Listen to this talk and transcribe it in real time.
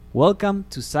Welcome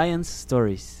to Science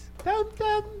Stories.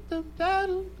 Welcome to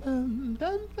Science Stories.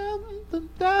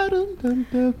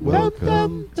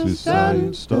 Welcome to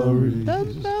Science Stories.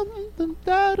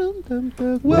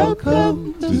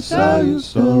 Welcome to Science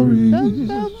Stories.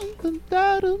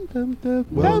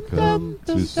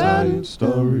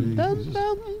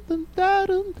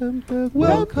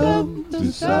 Welcome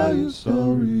to Science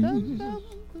Stories.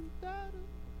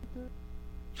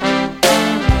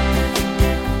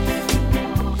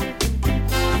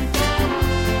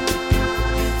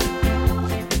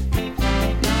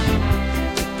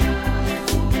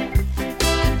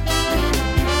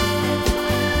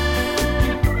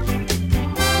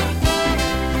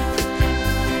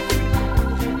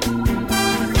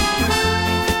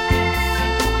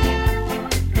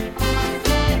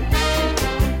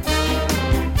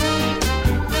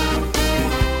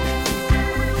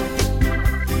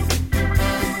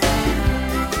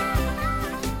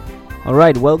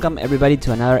 Alright, welcome everybody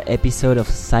to another episode of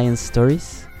Science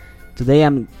Stories. Today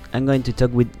I'm going to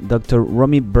talk with Dr.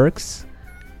 Romi Burks.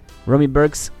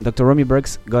 Dr. Romi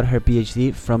Burks got her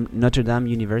PhD from Notre Dame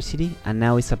University and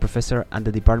now is a professor at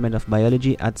the Department of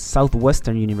Biology at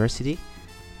Southwestern University.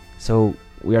 So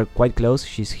we are quite close.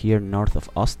 She's here north of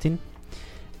Austin.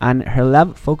 And her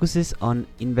lab focuses on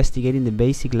investigating the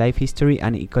basic life history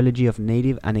and ecology of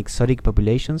native and exotic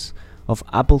populations of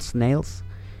apple snails,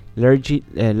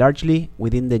 largely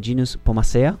within the genus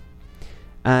Pomacea.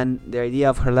 And the idea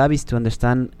of her lab is to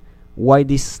understand why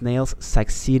these snails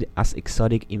succeed as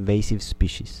exotic invasive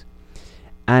species.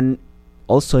 And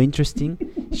also interesting,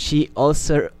 she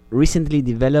also recently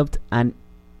developed an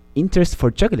interest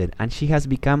for chocolate, and she has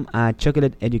become a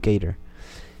chocolate educator.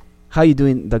 How are you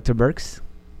doing, Dr. Burks?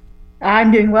 I'm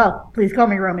doing well. Please call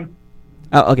me Romi.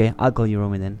 Oh, okay. I'll call you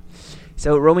Romi then.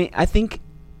 So, Romi, I think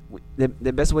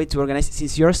the best way to organize,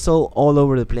 since you're so all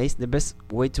over the place, the best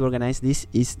way to organize this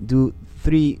is do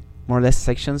three more or less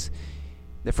sections.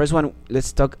 The first one,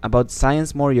 let's talk about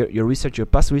science more, your research, your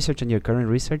past research and your current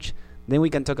research. Then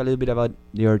we can talk a little bit about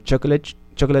your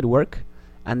chocolate work.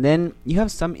 And then you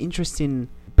have some interesting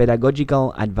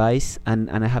pedagogical advice, and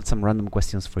I have some random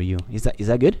questions for you. Is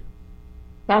that good?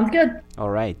 Sounds good. All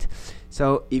right.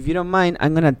 So if you don't mind,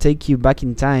 I'm going to take you back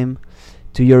in time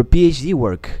to your PhD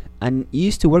work. And you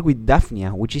used to work with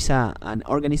Daphnia, which is an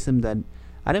organism that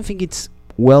I don't think it's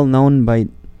well known by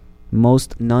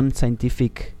most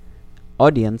non-scientific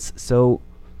audience. So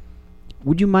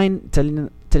would you mind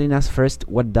telling us first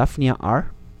what Daphnia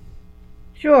are?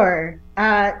 Sure.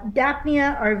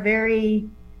 Daphnia are very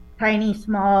tiny,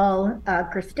 small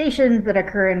crustaceans that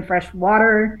occur in fresh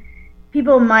water.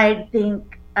 People might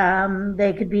think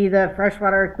they could be the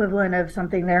freshwater equivalent of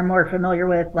something they're more familiar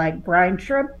with, like brine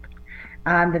shrimp.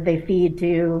 That they feed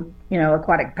to,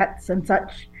 aquatic pets and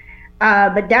such.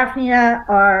 But Daphnia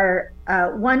are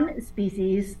one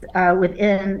species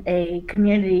within a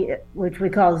community which we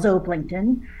call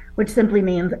zooplankton, which simply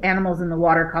means animals in the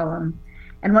water column.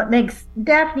 And what makes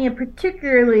Daphnia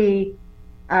particularly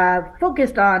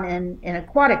focused on in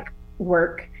aquatic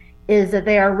work is that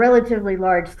they are relatively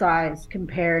large size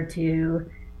compared to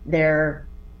their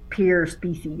peer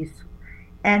species.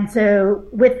 And so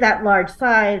with that large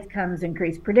size comes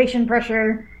increased predation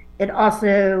pressure. It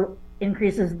also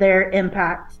increases their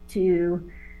impact or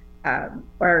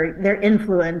their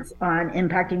influence on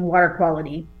impacting water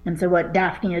quality. And so what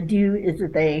Daphnia do is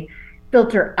that they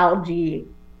filter algae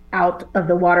out of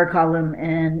the water column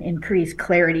and increase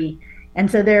clarity.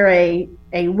 And so they're a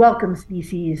welcome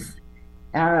species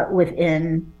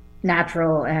within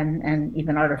natural and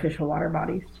even artificial water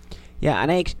bodies. Yeah,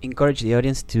 and I encourage the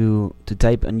audience to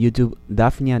type on YouTube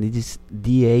Daphnia. This is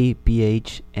Daphnia.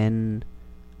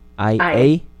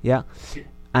 Yeah,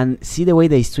 and see the way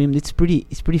they swim. It's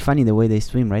pretty funny the way they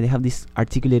swim, right? They have these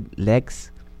articulate legs,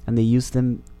 and they use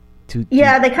them to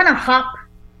Yeah, they kind of hop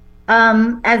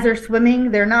as they're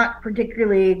swimming. They're not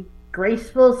particularly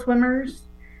graceful swimmers.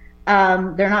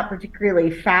 They're not particularly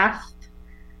fast,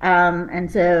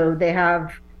 and so they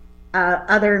have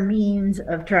other means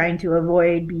of trying to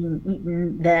avoid being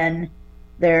eaten than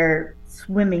their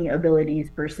swimming abilities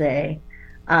per se.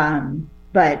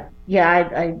 But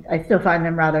yeah, I still find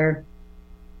them rather,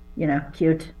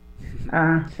 cute.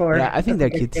 Yeah, I think they're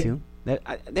cute too.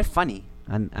 They're funny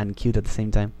and cute at the same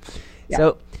time. Yeah.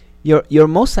 So your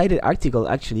most cited article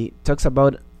actually talks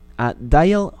about a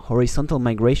diel horizontal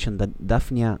migration that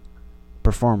Daphnia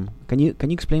perform. Can you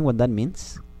explain what that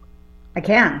means? I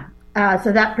can.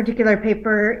 So that particular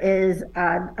paper is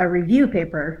a review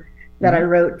paper that I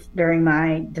wrote during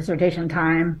my dissertation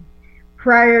time.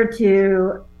 Prior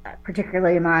to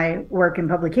particularly my work in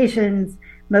publications,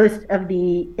 most of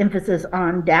the emphasis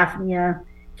on Daphnia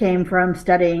came from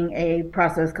studying a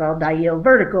process called diel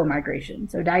vertical migration.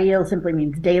 So diel simply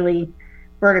means daily,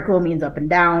 vertical means up and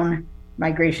down,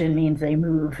 migration means they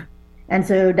move. And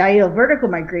so diel vertical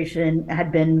migration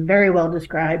had been very well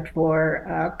described for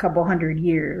a couple hundred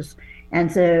years. And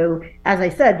so, as I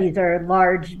said, these are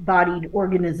large-bodied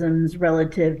organisms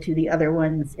relative to the other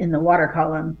ones in the water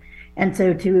column. And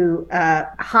so to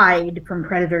hide from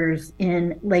predators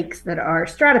in lakes that are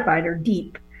stratified or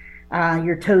deep,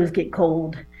 your toes get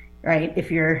cold, right?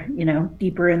 If you're,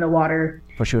 deeper in the water.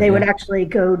 For sure. They would actually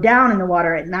go down in the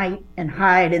water at night and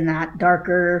hide in that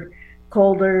darker,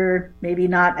 colder, maybe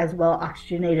not as well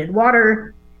oxygenated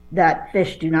water that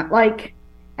fish do not like.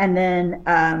 And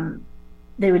then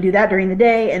they would do that during the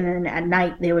day, and then at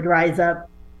night they would rise up,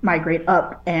 migrate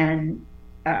up, and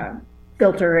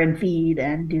filter and feed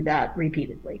and do that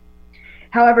repeatedly.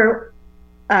 However,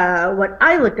 what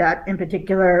I looked at in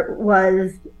particular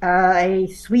was a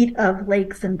suite of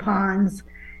lakes and ponds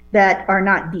that are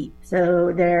not deep. So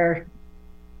you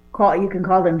can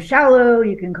call them shallow,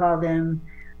 you can call them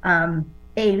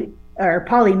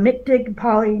polymictic,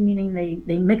 poly meaning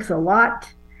they mix a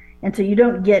lot. And so you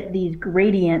don't get these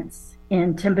gradients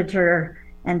in temperature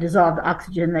and dissolved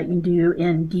oxygen that you do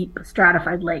in deep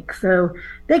stratified lakes. So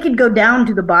they could go down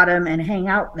to the bottom and hang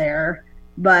out there,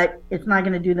 but it's not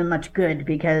going to do them much good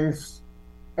because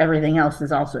everything else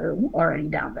is also already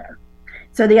down there.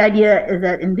 So the idea is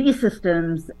that in these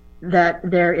systems that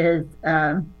there is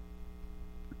a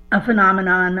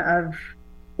phenomenon of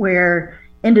where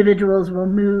individuals will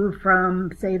move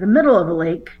from, say, the middle of a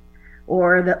lake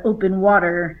or the open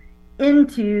water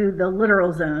into the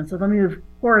littoral zone. So they'll move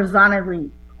horizontally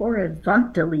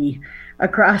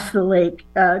across the lake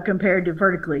compared to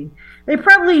vertically. They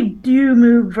probably do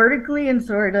move vertically and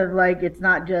sort of like it's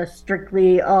not just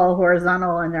strictly all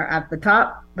horizontal and they're at the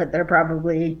top, but they're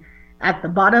probably at the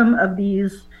bottom of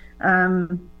these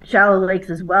shallow lakes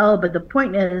as well. But the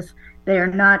point is they are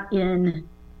not in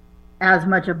as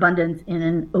much abundance in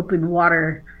an open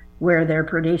water where their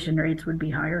predation rates would be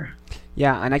higher.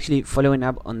 Yeah, and actually following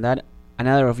up on that,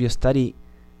 another of your study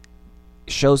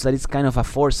shows that it's kind of a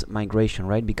forced migration,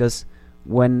 right? Because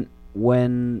when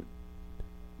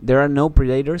there are no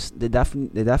predators, the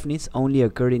Daphnids only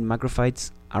occurred in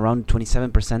macrophytes around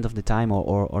 27% of the time,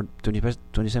 or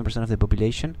 27% of the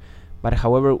population. But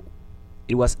however,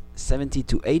 it was 70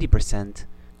 to 80%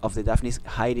 of the Daphnids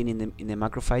hiding in the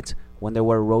macrophytes when there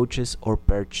were roaches or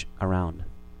perch around.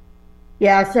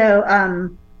 Yeah, so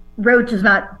roach is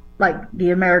not like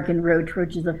the American roach.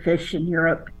 Roach is a fish in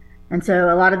Europe. And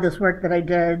so a lot of this work that I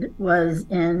did was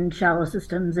in shallow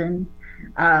systems in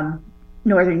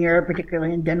Northern Europe,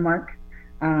 particularly in Denmark.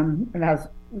 It has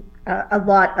a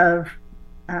lot of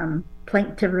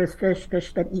planktivorous fish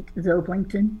that eat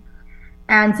zooplankton.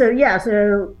 And so,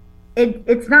 so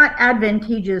it's not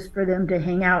advantageous for them to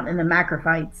hang out in the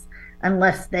macrophytes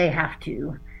unless they have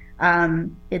to.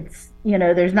 It's,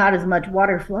 there's not as much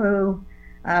water flow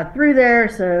through there,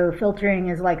 so filtering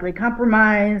is likely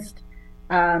compromised.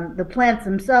 The plants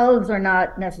themselves are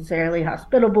not necessarily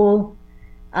hospitable,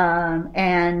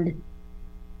 and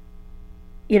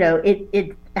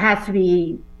it has to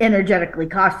be energetically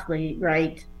costly,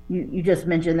 right? You just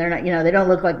mentioned they're not, they don't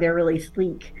look like they're really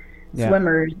sleek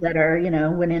swimmers that are,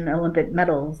 winning Olympic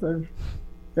medals of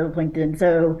zooplankton.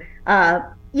 So,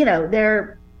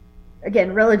 they're,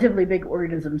 again, relatively big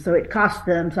organisms, so it costs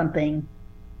them something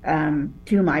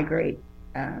to migrate.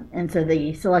 And so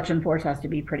the selection force has to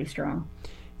be pretty strong.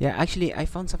 Yeah, actually, I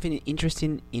found something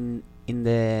interesting in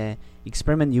the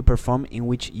experiment you performed, in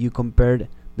which you compared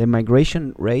the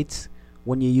migration rates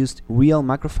when you used real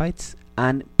macrophytes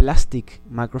and plastic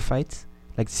macrophytes,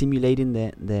 like simulating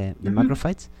the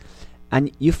macrophytes,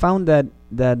 and you found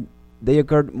that they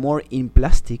occurred more in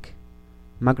plastic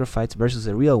macrophytes versus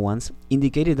the real ones,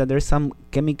 indicated that there's some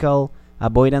chemical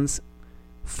avoidance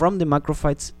from the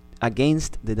macrophytes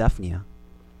against the Daphnia.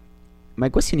 My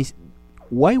question is,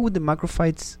 why would the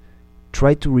macrophytes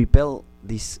try to repel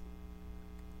this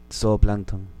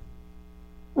zooplankton?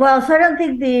 Well, so I don't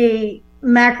think the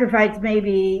macrophytes may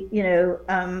be,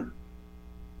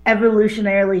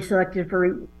 evolutionarily selected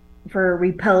for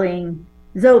repelling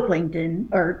zooplankton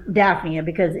or Daphnia,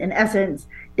 because in essence,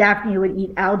 Daphnia would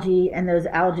eat algae, and those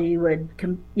algae would,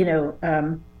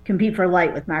 compete for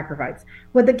light with macrophytes.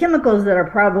 What the chemicals that are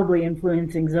probably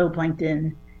influencing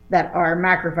zooplankton that are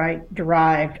macrophyte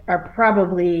derived are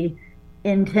probably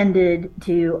intended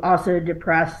to also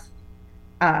depress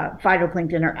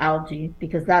phytoplankton or algae,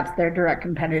 because that's their direct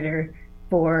competitor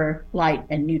for light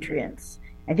and nutrients.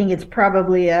 I think it's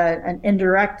probably an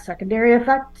indirect secondary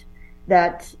effect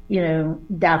that,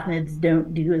 Daphnids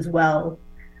don't do as well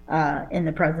in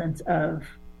the presence of,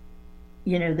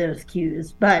 those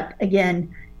cues. But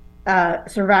again,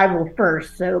 survival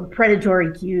first. So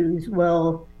predatory cues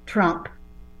will trump,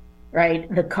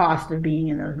 right, the cost of being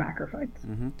in those macrophytes.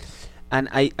 Mm-hmm. And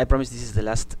I promise this is the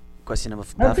last question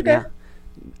of That's Daphnia. okay.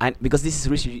 And because this is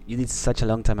research you did such a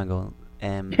long time ago.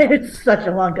 It's such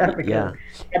a long time ago.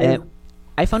 Yeah.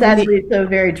 I found sadly so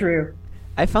very true.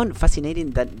 I found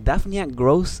fascinating that Daphnia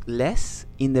grows less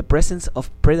in the presence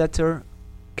of predator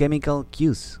chemical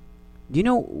cues. Do you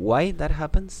know why that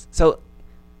happens? So,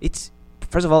 it's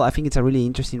first of all, I think it's a really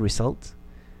interesting result,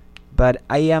 but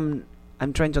I'm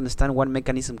trying to understand what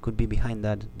mechanism could be behind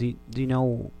that. Do you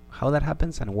know how that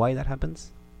happens and why that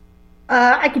happens?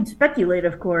 I can speculate,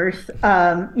 of course.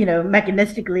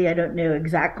 Mechanistically, I don't know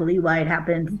exactly why it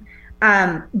happens.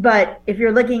 But if you're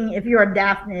a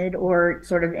daphnid or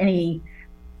sort of any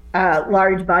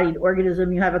large-bodied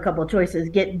organism, you have a couple of choices: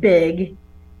 get big,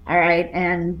 all right,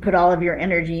 and put all of your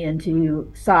energy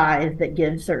into size that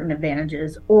gives certain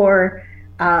advantages, or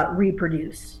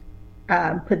reproduce,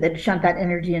 shunt that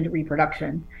energy into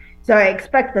reproduction. So I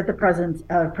expect that the presence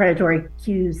of predatory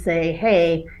cues say,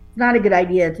 hey, it's not a good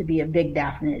idea to be a big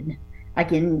daphnid.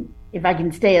 If I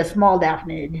can stay a small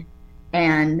daphnid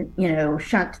and,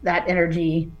 shunt that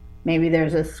energy, maybe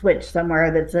there's a switch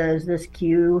somewhere that says this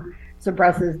cue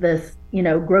suppresses this,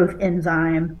 growth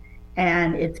enzyme,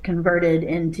 and it's converted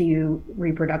into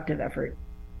reproductive effort.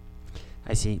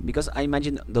 I see. Because I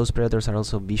imagine those predators are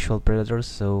also visual predators,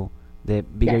 so the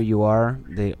bigger you are,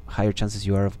 the higher chances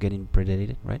you are of getting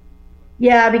predated, right?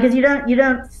 Yeah, because you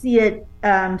don't see it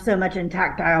so much in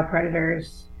tactile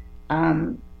predators,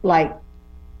 like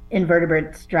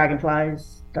invertebrates,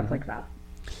 dragonflies, stuff like that.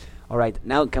 All right,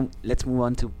 now let's move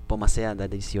on to Pomacea,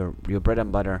 that is your bread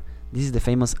and butter. This is the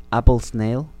famous apple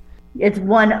snail. It's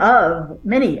one of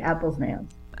many apple snails.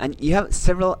 And you have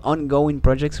several ongoing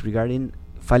projects regarding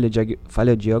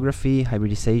phylogeography,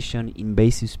 hybridization,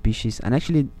 invasive species, and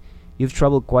actually you've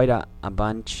traveled quite a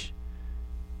bunch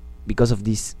because of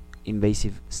this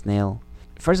invasive snail.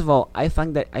 First of all, I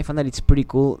found that it's pretty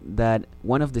cool that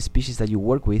one of the species that you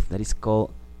work with, that is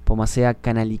called Pomacea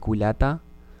canaliculata,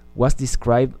 was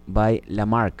described by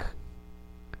Lamarck.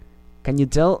 Can you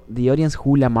tell the audience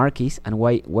who Lamarck is and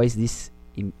why is this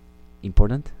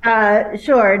important?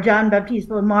 Sure. John Baptiste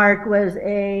Lamarck was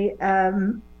a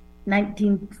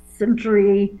 19th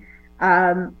century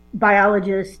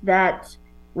biologist that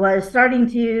was starting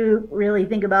to really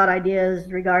think about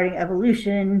ideas regarding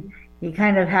evolution. He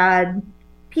kind of had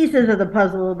pieces of the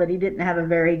puzzle, but he didn't have a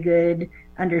very good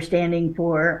understanding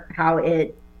for how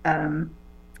it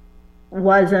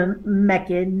was a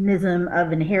mechanism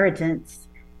of inheritance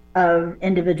of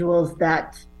individuals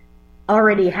that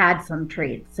already had some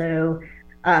traits. So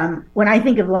when I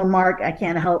think of Lamarck, I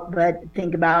can't help but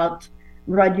think about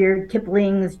Rudyard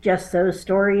Kipling's Just So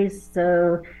stories.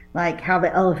 So like how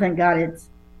the elephant got its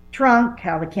trunk,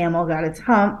 how the camel got its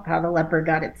hump, how the leopard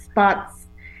got its spots.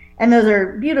 And those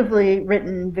are beautifully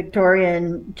written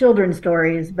Victorian children's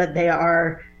stories, but they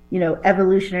are,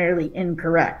 evolutionarily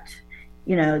incorrect.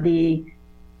 The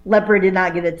leopard did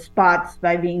not get its spots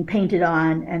by being painted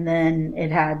on, and then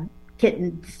it had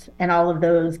kittens, and all of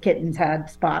those kittens had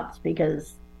spots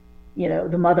because,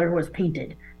 the mother was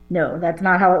painted. No, that's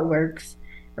not how it works,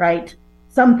 right?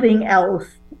 Something else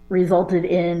resulted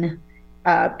in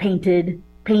painted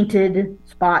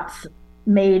spots,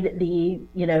 made the,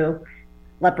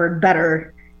 leopard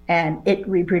better, and it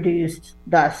reproduced,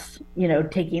 thus,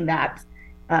 taking that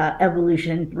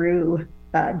evolution through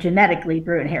genetically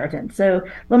through inheritance. So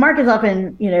Lamarck is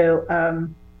often,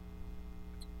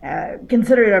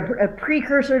 considered a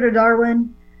precursor to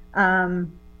Darwin,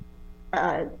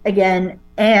 again,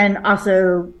 and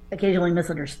also occasionally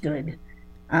misunderstood.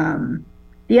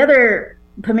 The other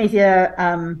Pomacea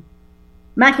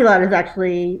maculata is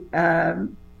actually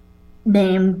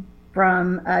named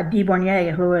from de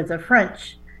Bornier, who was a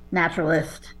French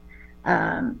naturalist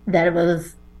that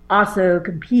was also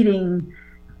competing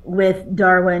with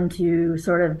Darwin to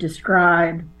sort of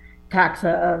describe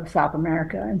taxa of South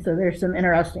America. And so there's some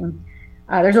interesting,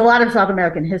 there's a lot of South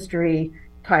American history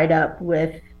tied up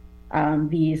with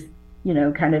these,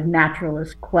 kind of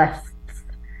naturalist quests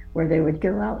where they would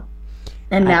go out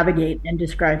and navigate and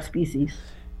describe species.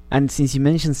 And since you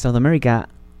mentioned South America,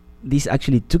 this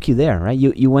actually took you there, right?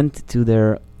 You went to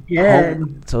their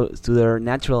home, to their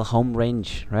natural home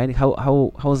range, right?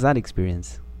 How was that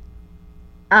experience?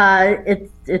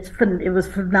 It was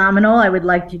phenomenal. I would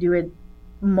like to do it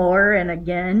more and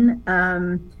again.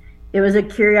 It was a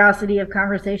curiosity of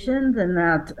conversations, and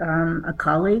that a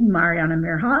colleague, Mariana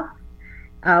Mirhoff,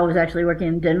 was actually working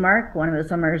in Denmark one of the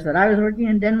summers that I was working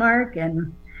in Denmark,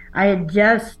 and I had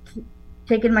just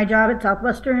taken my job at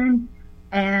Southwestern,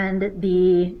 and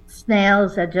the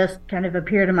snails had just kind of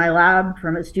appeared in my lab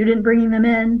from a student bringing them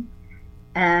in.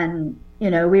 And,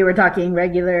 we were talking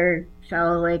regular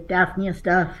shallow lake Daphnia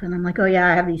stuff. And I'm like, oh, yeah,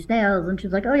 I have these snails. And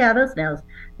she's like, oh, yeah, those snails.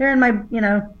 They're in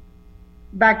my,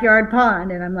 backyard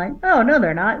pond. And I'm like, oh, no,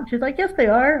 they're not. And she's like, yes, they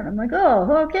are. And I'm like,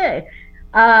 oh, okay.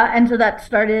 And so that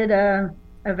started a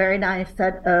very nice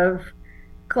set of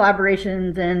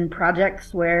collaborations and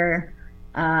projects where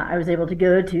I was able to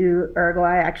go to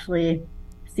Uruguay, actually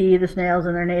see the snails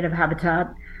in their native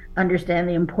habitat, understand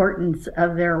the importance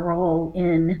of their role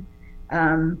in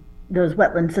those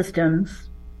wetland systems,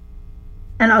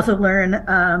 and also learn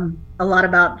a lot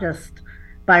about just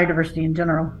biodiversity in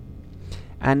general.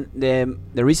 And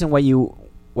the reason why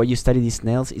you study these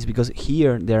snails is because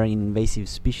here they're an invasive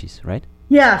species, right?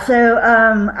 Yeah. So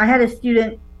I had a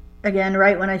student, again,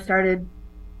 right when I started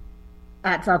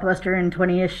at Southwestern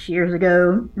 20-ish years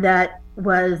ago, that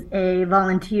was a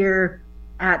volunteer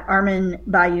at Armin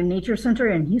Bayou Nature Center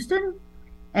in Houston.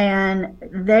 And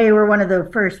they were one of the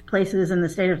first places in the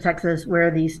state of Texas where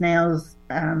these snails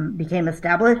became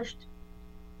established.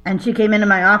 And she came into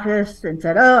my office and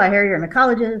said, oh, I hear you're an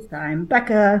ecologist. I'm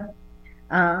Becca.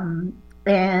 And,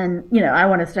 I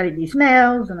want to study these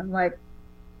snails. And I'm like,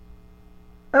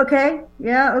 okay,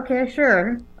 yeah, okay,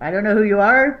 sure. I don't know who you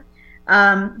are.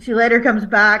 She later comes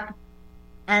back,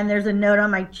 and there's a note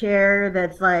on my chair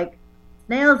that's like,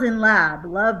 snails in lab,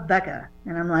 love Becca.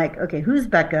 And I'm like, okay, who's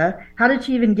Becca? How did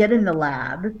she even get in the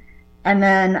lab? And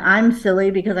then I'm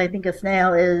silly because I think a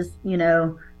snail is,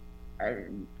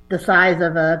 the size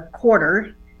of a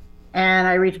quarter. And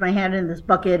I reach my hand in this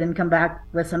bucket and come back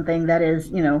with something that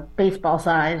is, baseball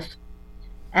sized.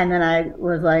 And then I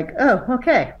was like, oh,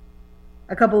 okay.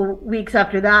 A couple weeks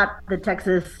after that, the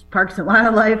Texas Parks and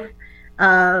Wildlife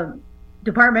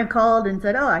department called and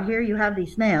said, oh, I hear you have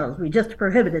these snails. We just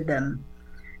prohibited them.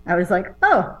 I was like,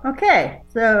 oh, okay.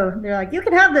 So they're like, you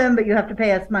can have them, but you have to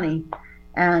pay us money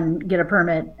and get a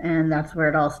permit. And that's where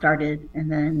it all started.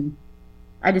 And then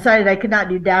I decided I could not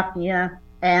do Daphnia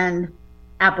and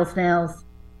apple snails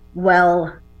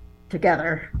well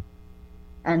together.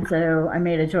 And so I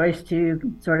made a choice to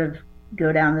sort of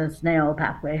go down the snail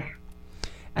pathway.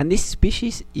 And this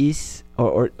species is,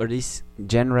 or this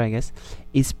genre, I guess,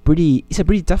 it's a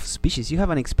pretty tough species. You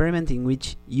have an experiment in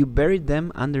which you buried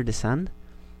them under the sand,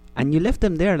 and you left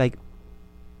them there, like,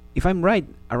 if I'm right,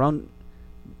 around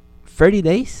 30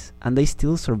 days, and they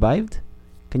still survived.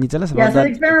 Can you tell us about that? Yeah, so the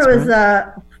experiment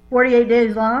was 48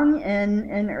 days long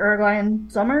in Uruguayan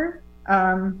summer.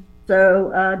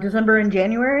 So December and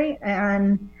January.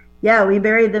 And yeah, we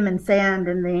buried them in sand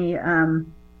in the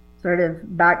sort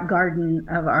of back garden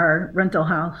of our rental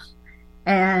house.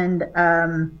 And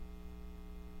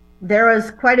there was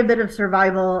quite a bit of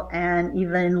survival and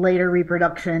even later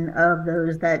reproduction of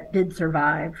those that did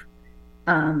survive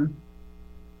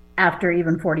after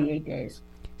even 48 days.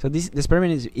 So this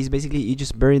experiment is basically you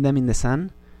just bury them in the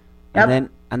sand, yep.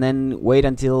 and then wait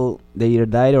until they either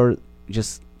died or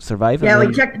just survive. Yeah,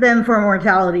 we checked them for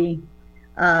mortality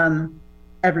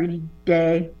every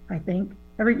day, I think.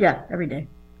 Every day.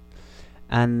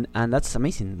 And that's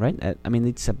amazing, right? I mean,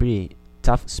 it's a pretty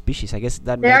tough species. I guess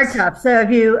that they are tough. So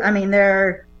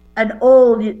they're an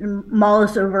old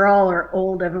mollusk overall, or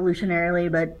old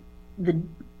evolutionarily, but the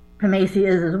Pomacia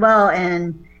is as well,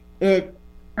 and it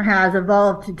has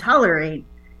evolved to tolerate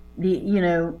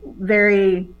the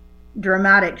very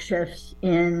dramatic shifts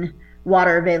in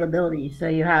water availability. So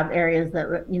you have areas that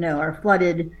are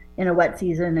flooded in a wet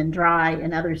season and dry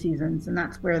in other seasons, and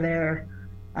that's where their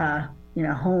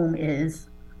home is.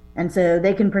 And so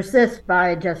they can persist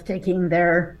by just taking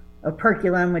their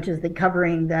operculum, which is the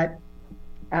covering that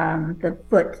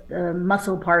the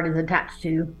muscle part is attached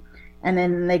to, and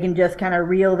then they can just kind of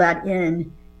reel that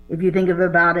in. If you think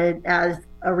about it as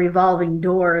a revolving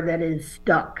door that is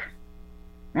stuck.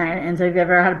 Right? And so if you've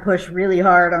ever had to push really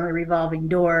hard on the revolving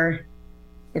door,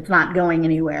 it's not going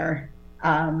anywhere.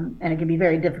 And it can be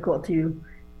very difficult to,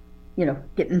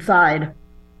 get inside.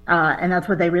 And that's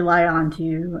what they rely on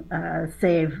to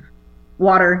save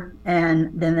water,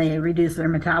 and then they reduce their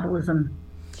metabolism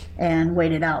and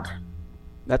wait it out.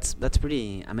 That's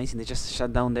pretty amazing. They just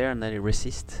shut down there and then they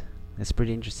resist. That's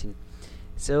pretty interesting.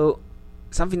 So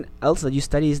something else that you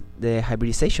study is the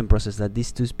hybridization process that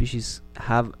these two species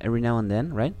have every now and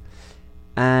then, right?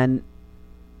 And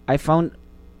I found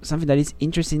something that is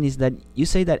interesting is that you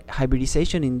say that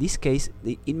hybridization in this case,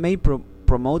 it may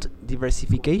promote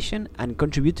diversification and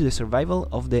contribute to the survival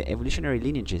of the evolutionary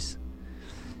lineages,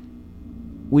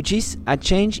 which is a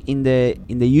change in the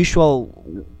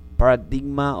usual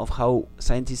paradigm of how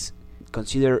scientists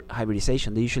consider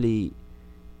hybridization. They usually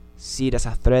see it as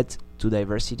a threat to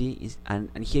diversity, and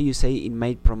here you say it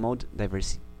might promote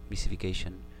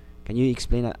diversification. Can you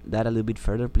explain that a little bit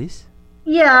further, please?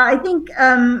 Yeah, I think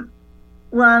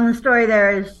the story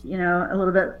there is, a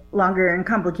little bit longer and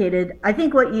complicated. I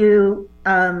think what you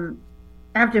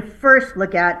have to first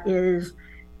look at is,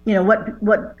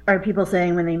 what are people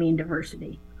saying when they mean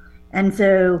diversity? And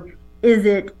so is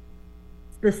it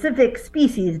specific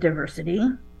species diversity?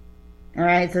 All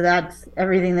right, so that's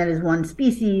everything that is one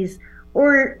species,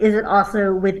 or is it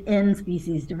also within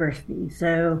species diversity?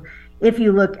 So if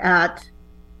you look at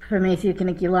Phomecia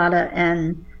caniculata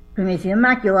and Phomecia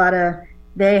immaculata,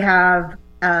 they have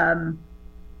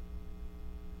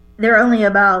they're only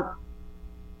about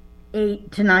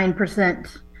 8 to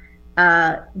 9%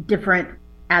 different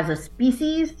as a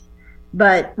species,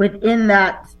 but within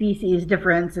that species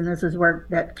difference, and this is work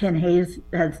that Ken Hayes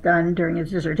has done during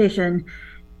his dissertation,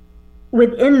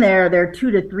 within they're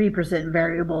 2 to 3%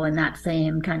 variable in that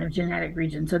same kind of genetic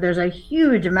region. So there's a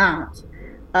huge amount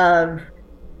of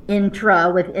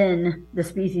within the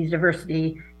species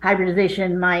diversity.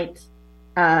 Hybridization might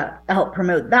help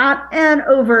promote that, and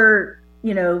over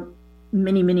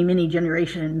many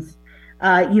generations,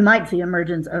 you might see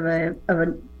emergence of a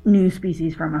new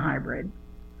species from a hybrid.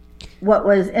 What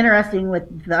was interesting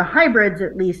with the hybrids,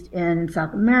 at least in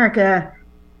South America,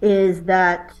 is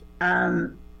that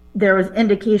there was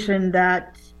indication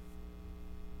that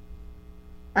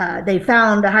they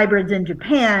found the hybrids in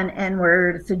Japan and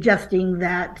were suggesting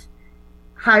that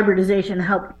hybridization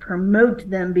helped promote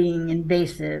them being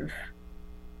invasive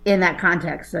in that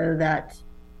context. So that,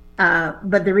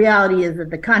 but the reality is that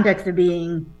the context of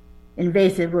being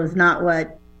invasive was not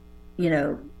what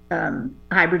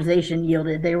hybridization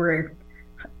yielded. They were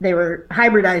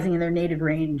hybridizing in their native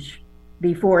range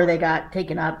before they got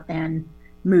taken up and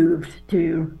moved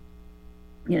to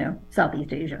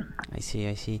Southeast Asia. I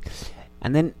see.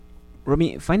 And then,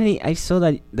 Romi, finally, I saw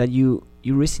that you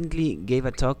recently gave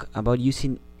a talk about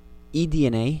using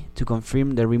eDNA to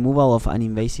confirm the removal of an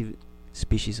invasive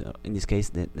species, in this case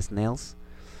the snails.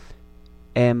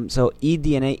 So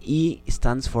eDNA, E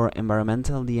stands for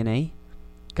environmental DNA.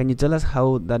 Can you tell us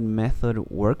how that method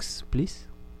works, please?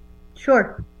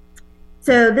 Sure.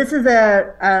 So this is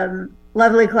a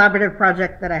lovely collaborative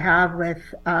project that I have with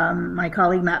my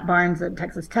colleague Matt Barnes at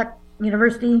Texas Tech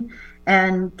University.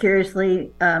 And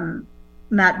curiously,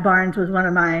 Matt Barnes was one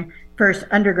of my first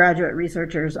undergraduate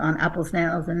researchers on apple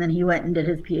snails, and then he went and did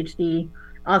his PhD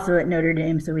also at Notre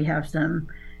Dame, so we have some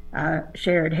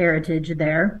shared heritage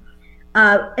there.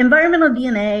 Environmental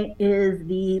DNA is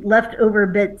the leftover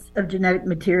bits of genetic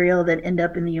material that end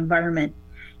up in the environment.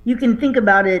 You can think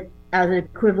about it as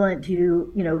equivalent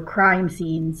to, crime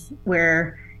scenes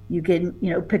where you can,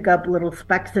 pick up little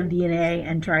specks of DNA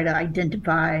and try to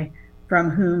identify from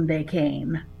whom they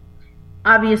came.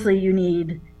 Obviously, you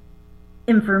need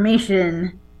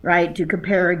information, right, to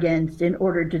compare against in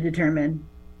order to determine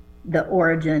the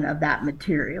origin of that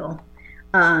material.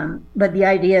 But the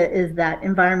idea is that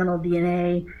environmental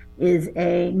DNA is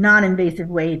a non-invasive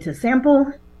way to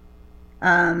sample,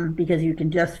 because you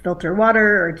can just filter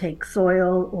water or take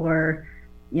soil or,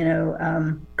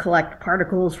 collect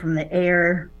particles from the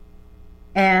air.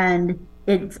 And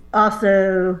it's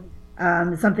also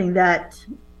something that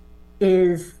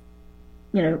is,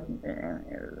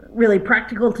 really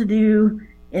practical to do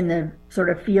in the sort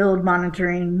of field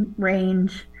monitoring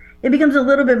range. It becomes a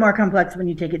little bit more complex when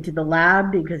you take it to the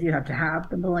lab, because you have to have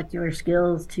the molecular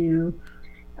skills to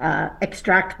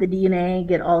extract the DNA,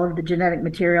 get all of the genetic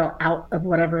material out of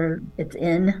whatever it's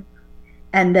in.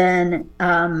 And then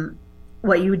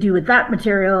what you would do with that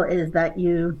material is that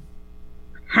you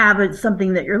have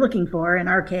something that you're looking for. In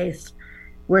our case,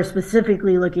 we're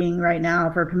specifically looking right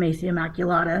now for Phomecia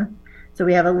immaculata. So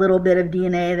we have a little bit of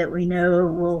DNA that we know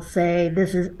will say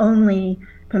this is only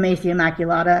Phomecia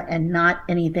immaculata and not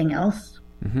anything else,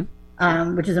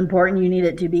 which is important. You need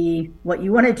it to be what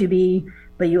you want it to be,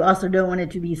 but you also don't want it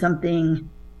to be something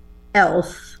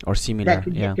else or similar that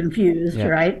could get confused,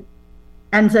 right?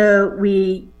 And so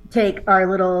we take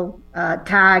our little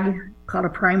tag called a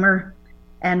primer,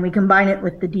 and we combine it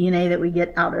with the DNA that we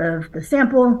get out of the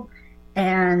sample,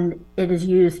 and it is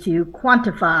used to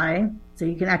quantify, so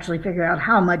you can actually figure out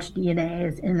how much DNA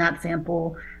is in that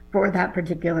sample for that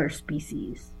particular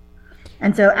species.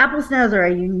 And so apple snails are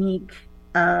a unique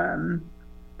kind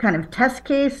of test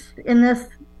case in this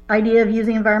idea of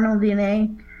using environmental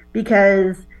DNA,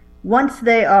 because once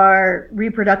they are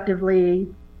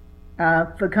reproductively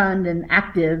fecund and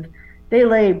active, they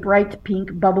lay bright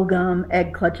pink bubblegum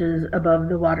egg clutches above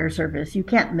the water surface. You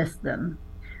can't miss them.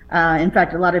 In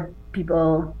fact, a lot of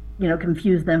people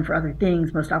confuse them for other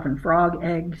things, most often frog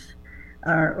eggs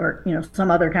or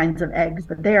some other kinds of eggs,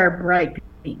 but they are bright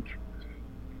pink.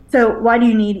 So why do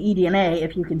you need eDNA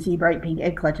if you can see bright pink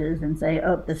egg clutches and say,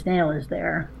 oh, the snail is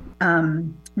there?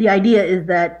 The idea is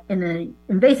that in an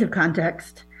invasive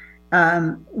context,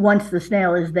 once the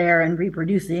snail is there and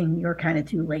reproducing, you're kind of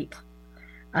too late.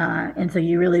 And so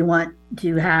you really want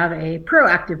to have a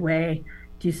proactive way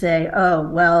to say, oh,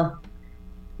 well,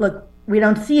 look, we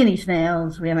don't see any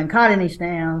snails. We haven't caught any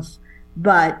snails,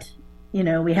 but,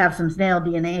 we have some snail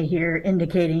DNA here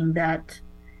indicating that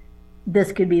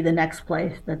this could be the next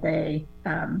place that they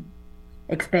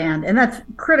expand. And that's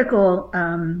critical,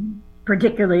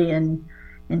 particularly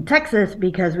in Texas,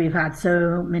 because we've had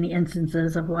so many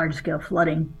instances of large-scale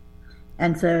flooding.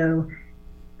 And so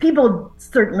people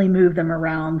certainly move them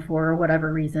around for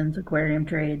whatever reasons, aquarium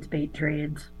trades, bait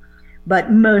trades.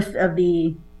 But most of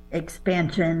the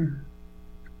expansion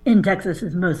in Texas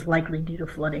is most likely due to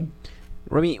flooding.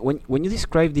 Romi, when you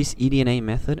describe this eDNA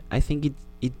method, I think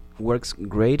it works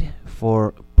great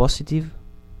for positive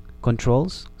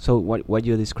controls. So what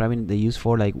you're describing the use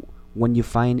for, like when you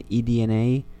find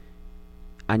eDNA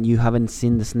and you haven't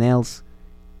seen the snails,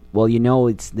 well,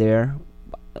 it's there,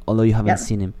 although you haven't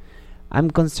seen him. I'm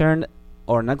concerned,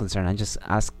 or not concerned, I'm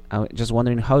just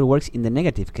wondering how it works in the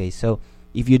negative case. So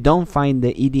if you don't find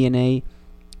the eDNA,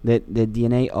 the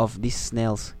DNA of these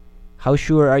snails, how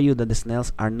sure are you that the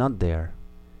snails are not there?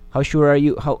 How sure are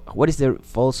you? What is the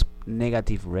false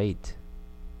negative rate?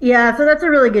 Yeah, so that's a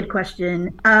really good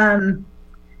question.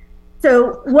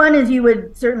 So one is you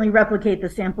would certainly replicate the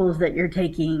samples that you're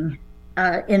taking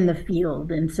in the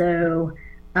field. And so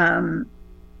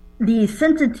the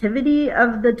sensitivity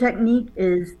of the technique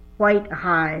is quite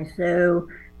high. So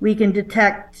we can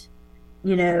detect,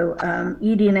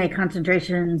 eDNA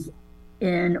concentrations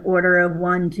in order of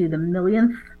 1 to the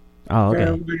millionth. Oh,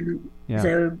 okay.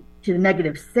 So to the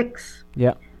 -6.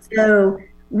 Yeah. So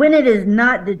when it is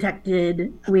not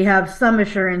detected, we have some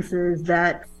assurances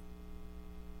that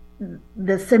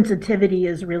the sensitivity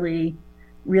is really,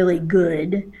 really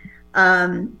good.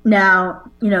 Now,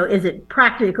 is it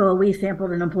practical? We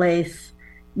sampled in a place,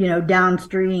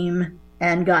 downstream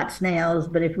and got snails,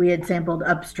 but if we had sampled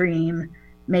upstream,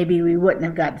 maybe we wouldn't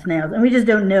have got snails. And we just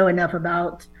don't know enough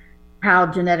about how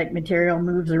genetic material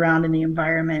moves around in the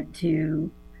environment to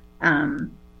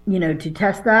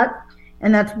test that.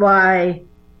 And that's why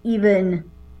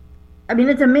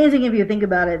it's amazing if you think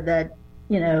about it that,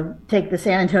 take the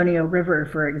San Antonio River,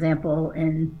 for example,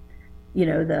 and,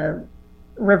 the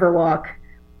Riverwalk,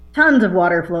 tons of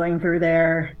water flowing through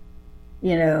there,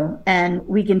 and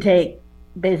we can take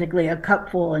basically a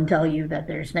cupful and tell you that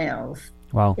there's snails.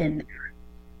 Wow. In there.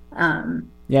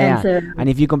 And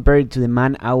if you compare it to the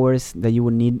man hours that you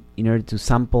would need in order to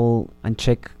sample and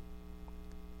check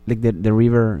like the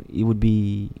river, it would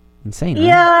be insane.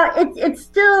 Yeah, right? It's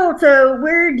still, so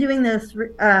we're doing this,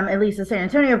 at least the San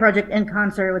Antonio project, in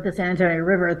concert with the San Antonio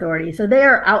River Authority. So they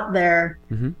are out there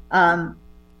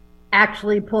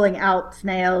actually pulling out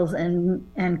snails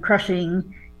and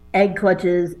crushing egg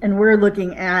clutches, and we're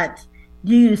looking at,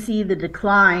 do you see the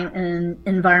decline in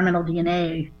environmental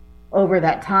DNA over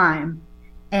that time?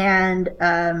 And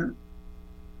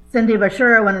Cynthia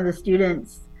Bashura, one of the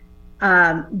students,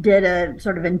 did a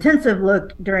sort of intensive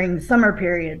look during the summer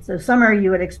period. So summer,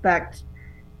 you would expect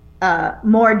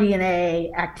more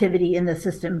DNA activity in the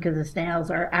system because the snails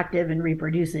are active and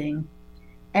reproducing.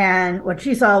 And what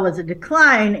she saw was a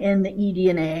decline in the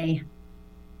eDNA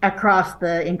across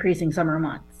the increasing summer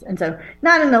months. And so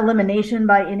not an elimination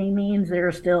by any means. There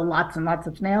are still lots and lots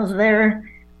of snails there,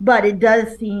 but it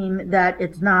does seem that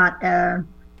it's not,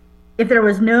 if there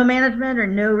was no management or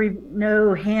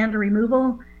no hand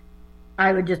removal,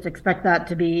 I would just expect that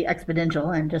to be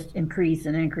exponential and just increase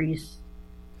and increase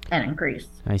and increase.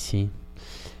 I see.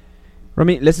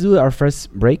 Romi, let's do our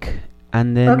first break,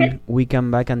 and then we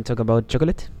come back and talk about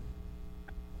chocolate.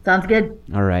 Sounds good.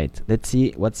 All right. Let's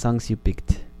see what songs you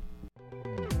picked.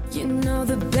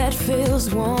 The bed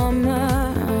feels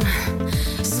warmer,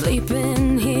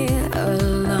 sleeping here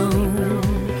alone.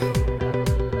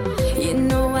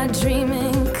 I dream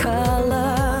in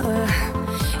color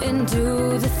and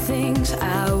do the things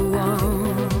I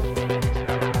want.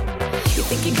 You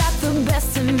think you got the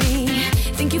best of me,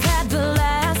 think you've had the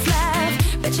last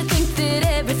laugh, bet you think that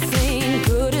everything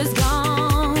good is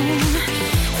gone.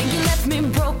 Think you left me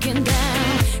broken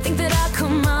down, think that I'll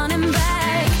come running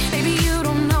back. Maybe you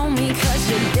don't know me 'cause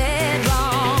you're dead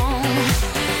wrong.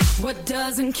 What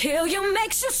doesn't kill you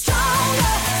makes you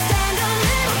stronger. Stand a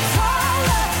little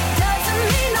taller. Doesn't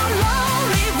mean I'm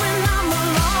lonely when I'm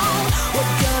alone. What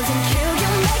doesn't kill you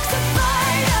makes a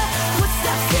fighter.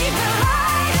 Footsteps even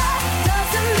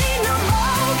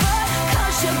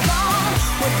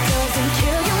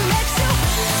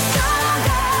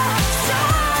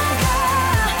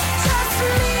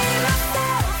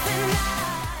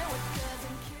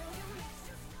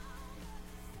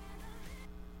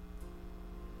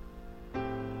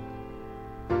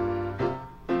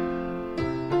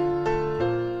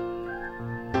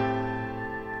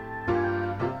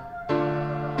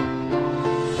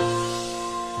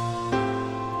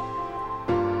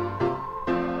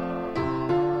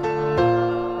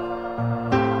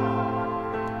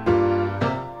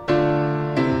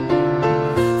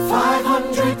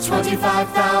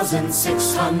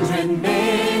 525,600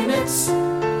 minutes,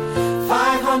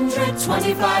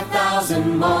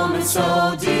 525,000 moments,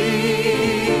 oh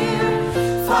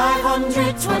dear.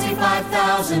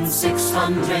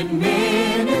 525,600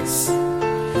 minutes.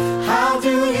 How do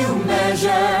you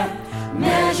measure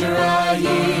a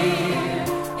year?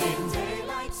 In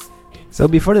daylights. So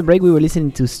before the break, we were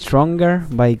listening to Stronger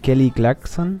by Kelly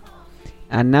Clarkson.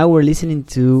 And now we're listening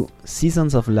to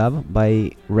Seasons of Love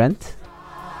by Rent.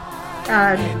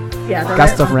 Yeah, the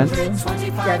Cast of Rent.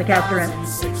 Yeah, the cast of Rent.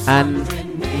 And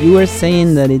you were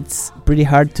saying that it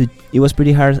was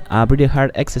pretty hard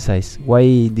exercise.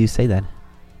 Why do you say that?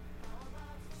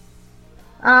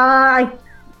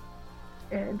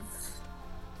 It's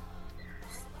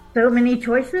so many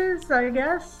choices, I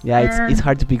guess. Yeah, it's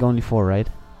hard to pick only 4, right?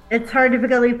 It's hard to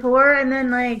pick only 4, and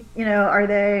then are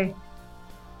they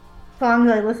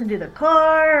songs I listen to in the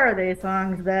car? Are they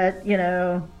songs that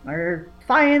are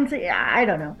science? I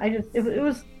don't know. It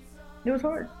was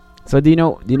hard. So do you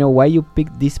know why you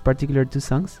picked these particular 2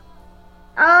 songs?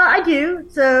 I do.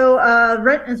 So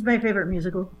Rent is my favorite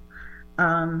musical,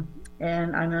 and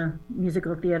I'm a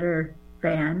musical theater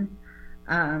fan.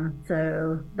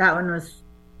 So that one was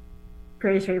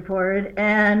pretty straightforward.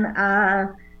 And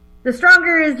the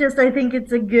Stronger is just, I think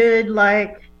it's a good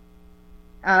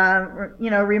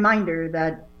reminder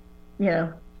that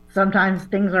sometimes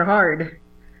things are hard,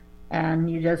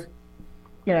 and you just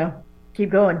keep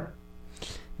going.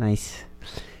 Nice.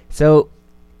 So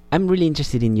I'm really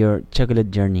interested in your chocolate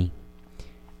journey.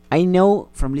 I know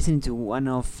from listening to one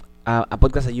of a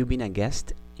podcast that you've been a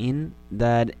guest in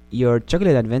that your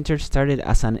chocolate adventure started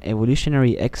as an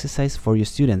evolutionary exercise for your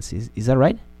students. Is that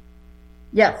right?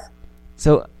 Yes.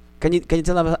 So can you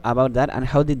tell about that, and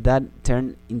how did that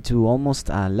turn into almost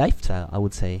a lifestyle, I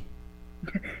would say?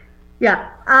 Yeah.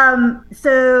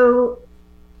 So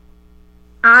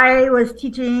I was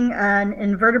teaching an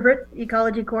invertebrate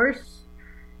ecology course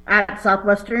at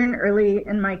Southwestern early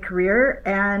in my career,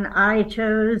 and I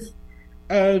chose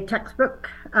a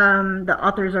textbook. The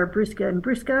authors are Brusca and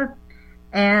Brusca,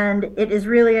 and it is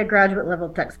really a graduate level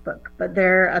textbook, but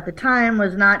there at the time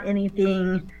was not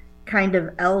anything kind of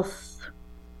else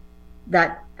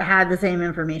that had the same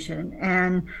information.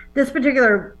 And this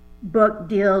particular book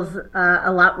deals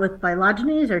a lot with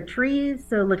phylogenies, or trees,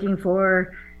 so looking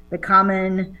for the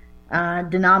common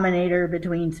denominator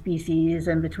between species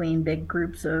and between big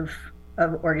groups of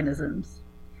organisms.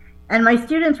 And my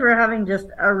students were having just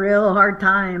a real hard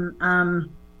time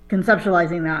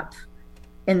conceptualizing that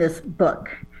in this book.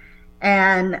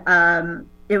 And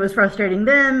it was frustrating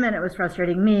them, and it was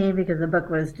frustrating me, because the book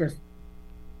was just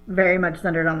very much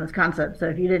centered on this concept. So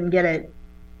if you didn't get it,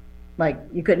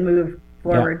 you couldn't move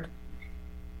forward. Yeah.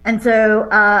 And so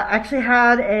I actually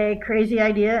had a crazy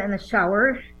idea in the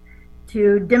shower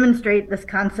to demonstrate this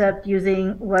concept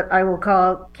using what I will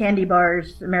call candy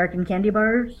bars, American candy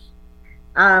bars.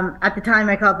 At the time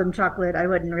I called them chocolate. I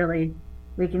wouldn't really,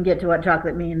 we can get to what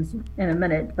chocolate means in a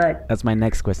minute, but that's my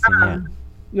next question.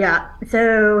 Yeah.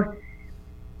 So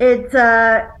it's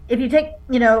if you take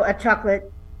a chocolate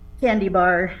candy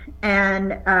bar,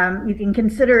 and you can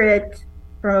consider it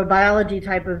from a biology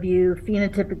type of view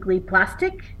phenotypically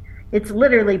plastic. It's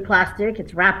literally plastic.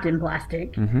 It's wrapped in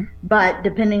plastic. Mm-hmm. But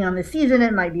depending on the season,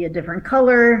 it might be a different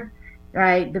color,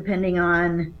 right? Depending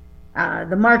on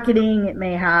the marketing, it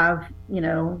may have,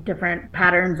 different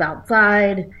patterns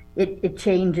outside. It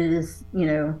changes,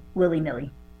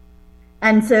 willy-nilly.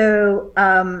 And so,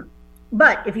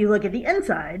 but if you look at the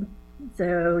inside,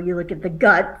 so you look at the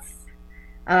guts,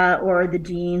 or the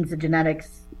genes, the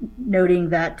genetics, noting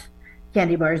that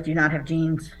candy bars do not have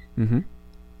genes. Mm-hmm.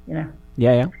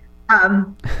 Yeah.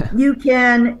 You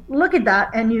can look at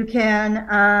that, and you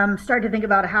can start to think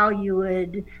about how you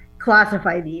would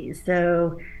classify these.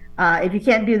 So if you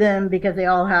can't do them because they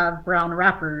all have brown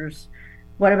wrappers,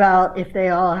 what about if they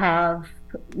all have,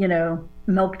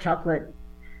 milk chocolate?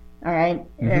 All right.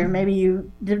 Mm-hmm. Or maybe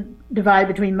you divide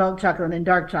between milk chocolate and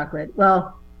dark chocolate.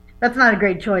 Well, that's not a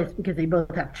great choice, because they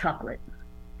both have chocolate,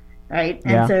 right?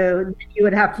 And yeah. So you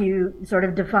would have to sort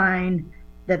of define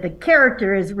that the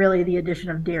character is really the addition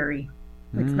of dairy.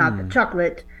 It's not the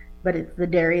chocolate, but it's the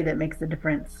dairy that makes the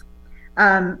difference.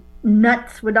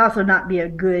 Nuts would also not be a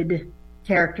good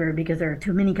character, because there are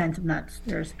too many kinds of nuts.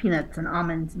 There's peanuts and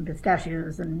almonds and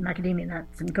pistachios and macadamia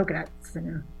nuts and coconuts.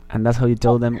 And that's how you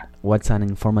tell them what's an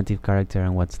informative character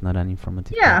and what's not an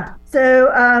informative character. So,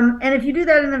 and if you do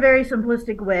that in a very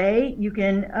simplistic way, you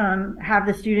can have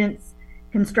the students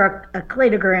construct a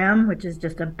cladogram, which is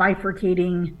just a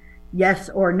bifurcating yes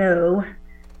or no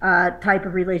type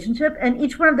of relationship. And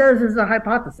each one of those is a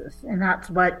hypothesis, and that's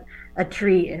what a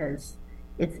tree is.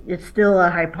 it's still a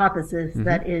hypothesis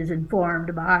that is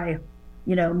informed by,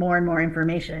 more and more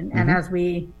information. And as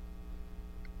we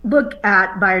look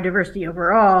at biodiversity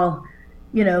overall,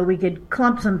 we could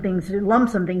lump some things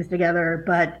together,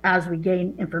 but as we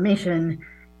gain information,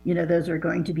 those are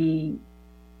going to be,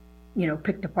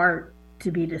 picked apart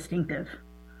to be distinctive.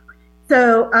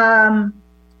 So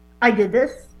I did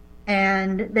this,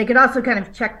 and they could also kind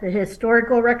of check the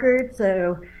historical record.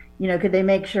 So, could they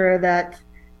make sure that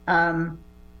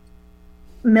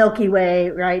Milky Way,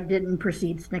 right, didn't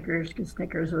precede Snickers, because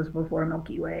Snickers was before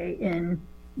Milky Way in,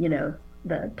 the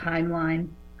timeline.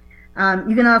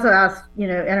 You can also ask,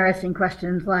 interesting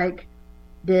questions like,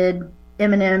 did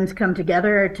M&Ms come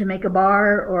together to make a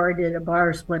bar, or did a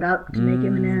bar split up to make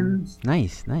M&Ms?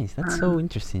 Nice. That's so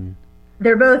interesting.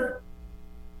 They're both,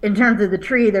 in terms of the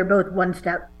tree, they're both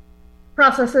one-step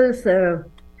processes. So,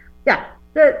 yeah,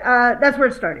 that's where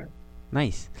it started.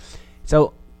 Nice.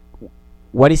 So,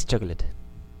 what is chocolate?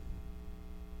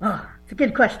 Oh, it's a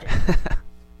good question.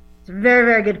 It's a very,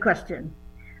 very good question.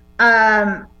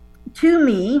 To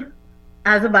me,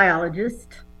 as a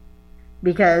biologist,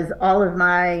 because all of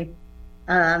my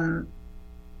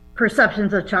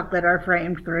perceptions of chocolate are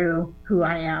framed through who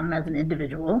I am as an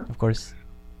individual. Of course.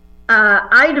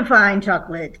 I define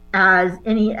chocolate as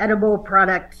any edible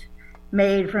product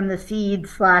made from the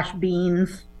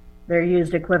seeds/beans. They're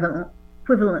used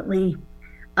equivalently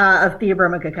of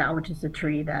Theobroma cacao, which is the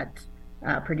tree that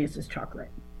produces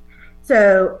chocolate.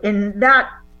 So in that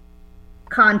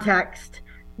context,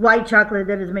 white chocolate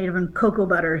that is made of cocoa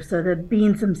butter, so the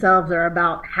beans themselves are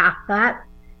about half fat,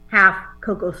 half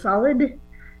cocoa solid,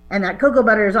 and that cocoa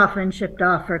butter is often shipped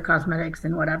off for cosmetics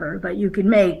and whatever, but you can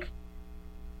make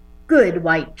good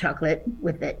white chocolate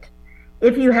with it.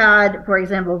 If you had, for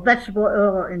example, vegetable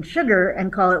oil and sugar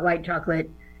and call it white chocolate,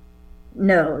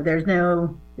 no, there's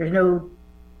no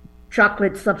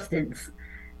chocolate substance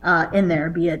in there,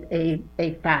 be it a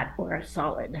fat or a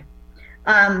solid.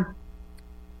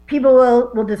 People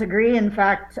will disagree. In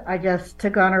fact, I just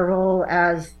took on a role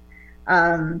as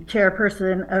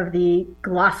chairperson of the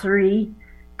glossary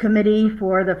committee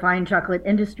for the Fine Chocolate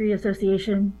Industry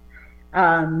Association,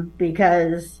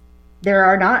 because there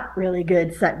are not really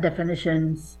good set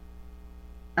definitions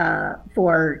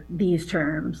for these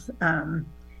terms. I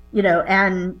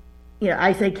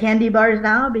say candy bars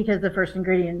now because the first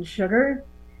ingredient is sugar,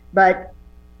 but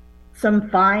some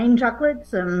fine chocolate,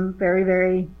 some very,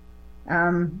 very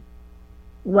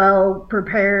well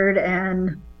prepared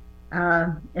and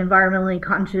environmentally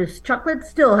conscious chocolates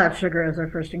still have sugar as their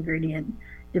first ingredient,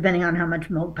 depending on how much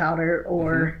milk powder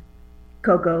or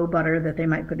cocoa butter that they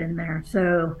might put in there.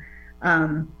 So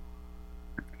I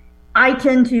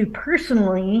tend to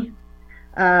personally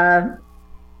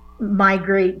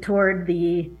migrate toward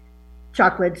the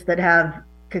chocolates that have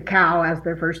cacao as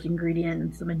their first ingredient.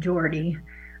 It's the majority,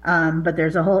 but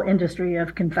there's a whole industry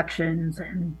of confections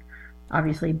and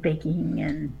obviously baking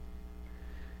and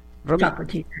Romy,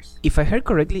 chocolatiers. If I heard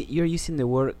correctly, you're using the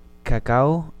word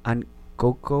cacao and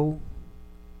cocoa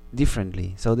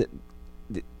differently. So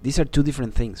these are two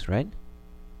different things, right?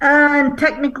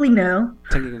 Technically, no.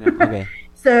 Technically, no. Okay.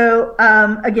 So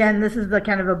again, this is the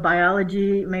kind of a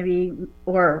biology, maybe,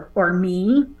 or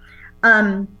me.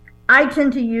 I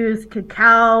tend to use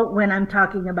cacao when I'm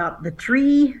talking about the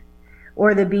tree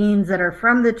or the beans that are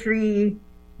from the tree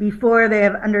before they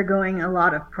have undergoing a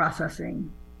lot of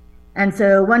processing. And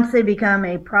so once they become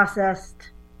a processed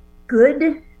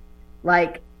good,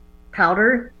 like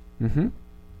powder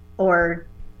or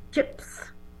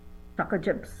chips, chocolate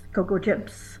chips, cocoa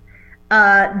chips,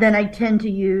 then I tend to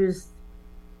use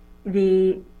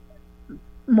the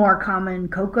more common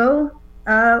cocoa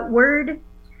word.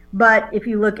 But if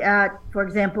you look at, for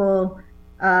example,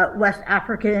 West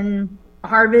African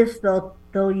harvest,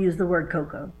 they'll use the word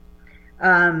cocoa.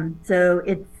 So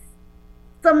it's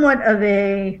somewhat of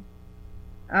a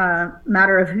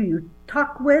matter of who you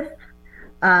talk with.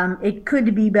 It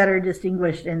could be better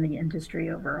distinguished in the industry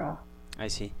overall. I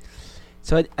see.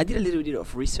 So I did a little bit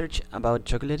of research about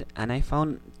chocolate, and I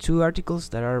found two articles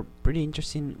that are pretty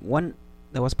interesting. One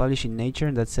that was published in Nature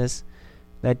that says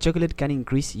that chocolate can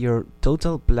increase your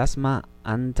total plasma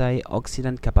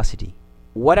antioxidant capacity.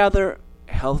 What other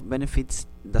health benefits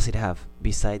does it have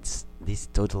besides this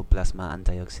total plasma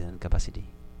antioxidant capacity?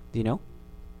 Do you know?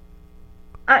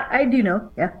 I do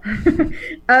know, yeah.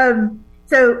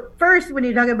 So first, when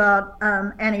you talk about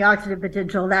antioxidant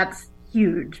potential, that's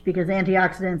huge because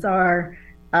antioxidants are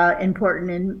important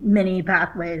in many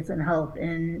pathways in health,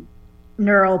 in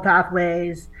neural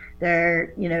pathways.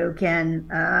 They're,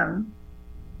 can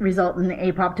result in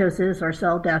apoptosis or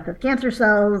cell death of cancer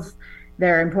cells.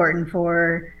 They're important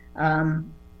for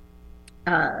um,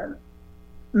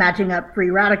 matching up free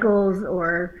radicals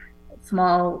or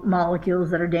small molecules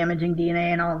that are damaging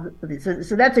DNA and all of this.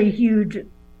 So that's a huge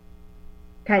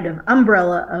kind of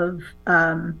umbrella of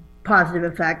positive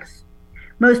effects.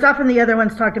 Most often the other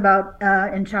ones talked about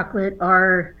in chocolate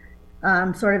are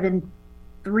sort of in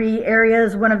three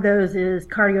areas. One of those is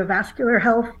cardiovascular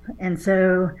health. And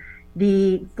so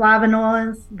the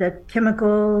flavonoids, the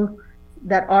chemical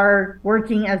that are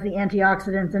working as the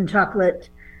antioxidants in chocolate,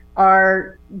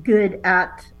 are good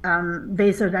at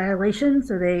vasodilation.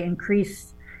 So they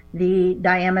increase the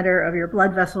diameter of your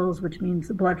blood vessels, which means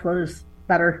the blood flows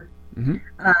better. Mm-hmm.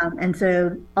 And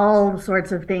so all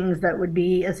sorts of things that would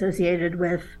be associated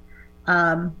with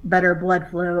better blood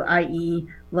flow, i.e.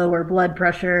 lower blood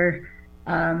pressure,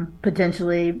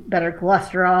 potentially better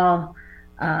cholesterol,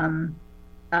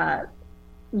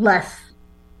 less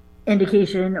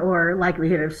indication or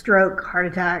likelihood of stroke, heart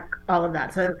attack, all of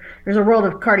that. So there's a world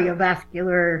of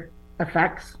cardiovascular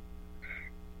effects.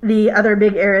 The other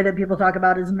big area that people talk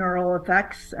about is neural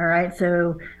effects. All right.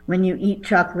 So when you eat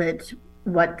chocolate,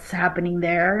 what's happening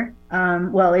there?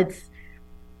 Well, it's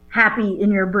happy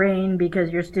in your brain because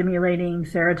you're stimulating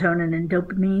serotonin and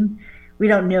dopamine. We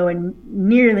don't know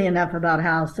nearly enough about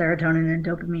how serotonin and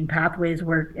dopamine pathways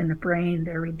work in the brain.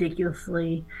 They're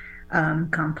ridiculously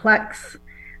complex.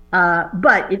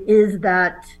 But it is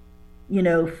that,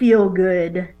 feel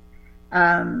good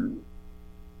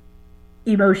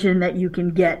emotion that you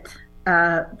can get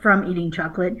from eating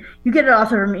chocolate. You get it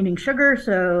also from eating sugar.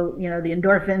 So, the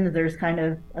endorphins, there's kind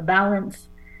of a balance.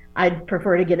 I'd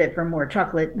prefer to get it from more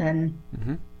chocolate than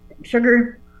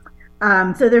sugar.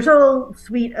 So there's a whole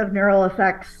suite of neural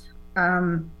effects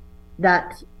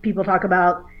that people talk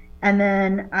about. And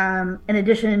then in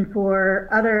addition, for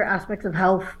other aspects of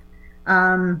health,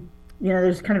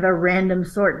 there's kind of a random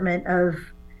assortment of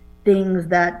things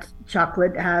that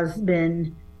chocolate has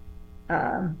been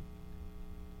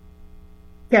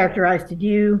characterized to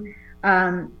do.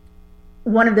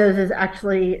 One of those is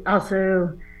actually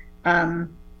also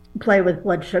play with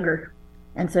blood sugar.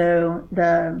 And so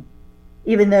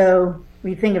even though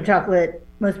we think of chocolate,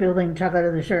 most people think of chocolate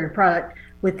as a sugar product,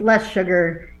 with less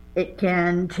sugar, it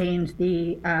can change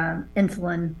the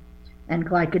insulin and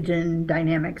glycogen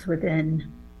dynamics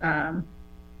within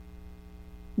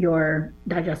your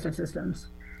digestive systems.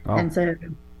 Oh. And so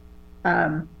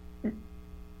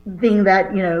being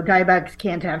that, diabetics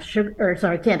can't have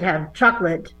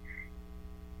chocolate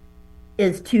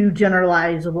is too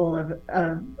generalizable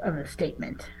of a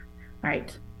statement,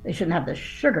 right? They shouldn't have the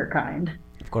sugar kind.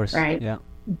 Of course. Right. Yeah.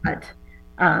 But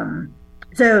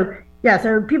so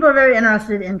people are very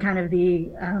interested in kind of the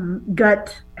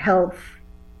gut health,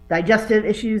 digestive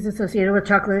issues associated with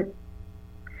chocolate.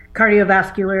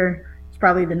 Cardiovascular is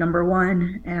probably the number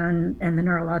one, and the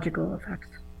neurological effects.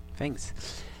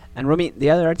 Thanks. And Romi, the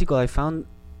other article I found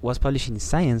was published in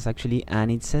Science, actually,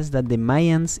 and it says that the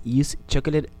Mayans use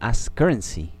chocolate as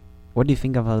currency. What do you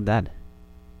think about that?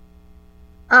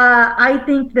 I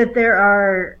think that there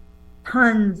are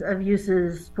tons of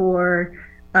uses for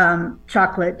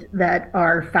chocolate that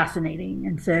are fascinating.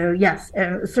 And so, yes,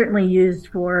 certainly used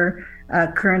for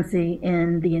currency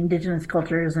in the indigenous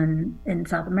cultures in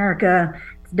South America.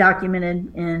 It's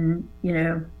documented in,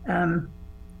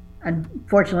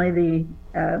 unfortunately,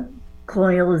 the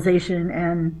colonialization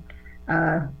and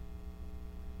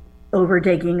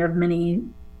overtaking of many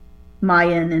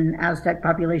Mayan and Aztec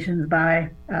populations by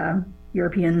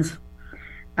Europeans.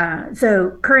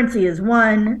 So currency is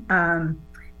one.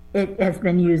 It has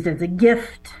been used as a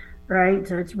gift, right?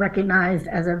 So it's recognized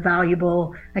as a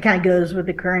valuable. That kind of goes with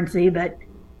the currency, but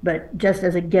just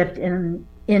as a gift in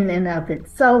and of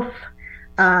itself.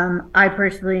 I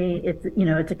personally,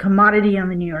 it's a commodity on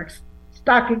the New York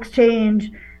Stock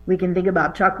Exchange. We can think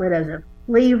about chocolate as a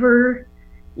flavor,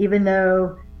 even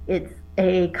though it's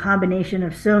a combination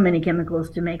of so many chemicals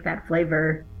to make that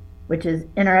flavor, which is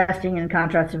interesting in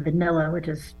contrast to vanilla, which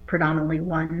is predominantly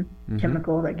one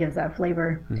chemical that gives that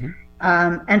flavor.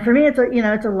 And for me, it's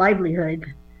a livelihood.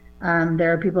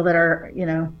 There are people that are,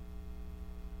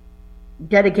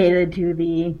 dedicated to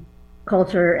the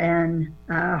culture and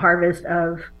harvest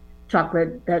of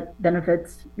chocolate that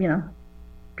benefits,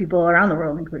 people around the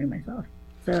world, including myself.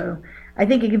 So I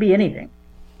think it could be anything.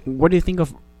 What do you think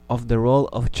of the role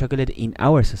of chocolate in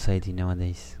our society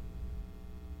nowadays?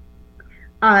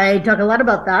 I talk a lot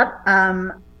about that.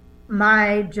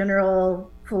 My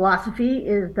general philosophy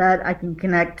is that I can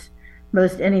connect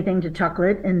most anything to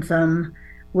chocolate in some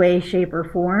way, shape, or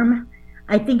form.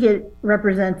 I think it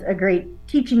represents a great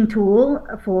teaching tool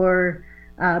for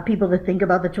people to think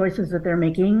about the choices that they're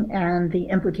making and the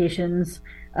implications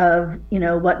of,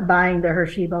 what buying the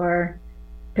Hershey bar,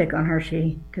 pick on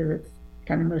Hershey because it's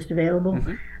kind of most available,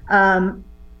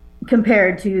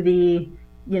 compared to the,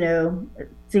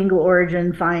 single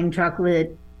origin, fine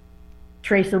chocolate,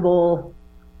 traceable,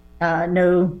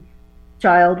 no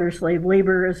child or slave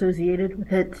labor associated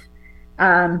with it.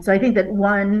 So I think that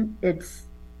one, it's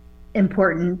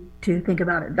important to think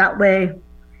about it that way.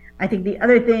 I think the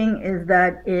other thing is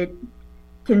that it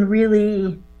can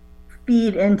really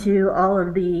feed into all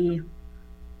of the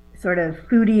sort of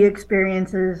foodie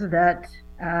experiences that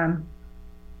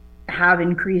have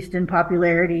increased in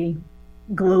popularity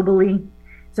globally,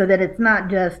 so that it's not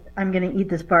just, I'm going to eat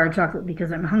this bar of chocolate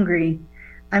because I'm hungry.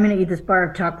 I'm going to eat this bar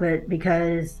of chocolate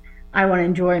because I want to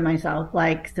enjoy myself,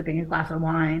 like sipping a glass of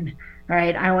wine,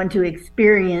 right? I want to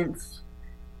experience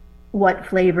what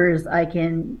flavors I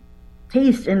can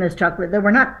taste in this chocolate that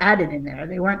were not added in there.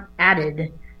 They weren't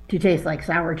added to taste like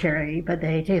sour cherry, but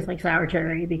they taste like sour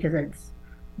cherry because it's,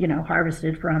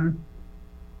 harvested from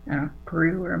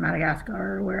Peru or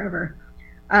Madagascar or wherever.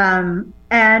 And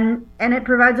it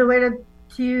provides a way to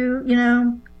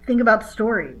think about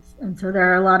stories. And so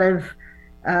there are a lot of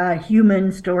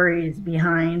human stories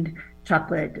behind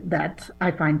chocolate that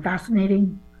I find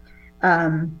fascinating.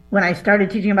 When I started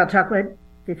teaching about chocolate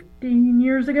 15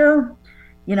 years ago,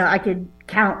 I could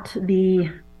count the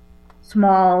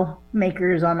small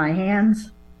makers on my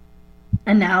hands.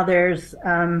 And now there's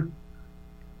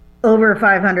over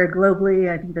 500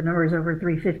 globally. I think the number is over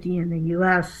 350 in the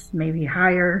US, maybe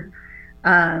higher.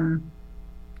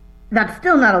 That's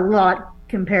still not a lot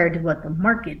compared to what the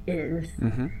market is.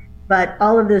 But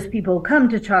all of those people come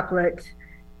to chocolate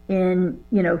in,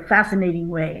 fascinating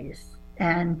ways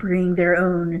and bring their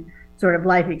own sort of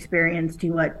life experience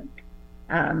to what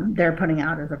they're putting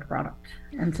out as a product.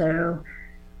 And so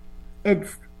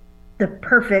it's the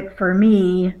perfect, for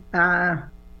me,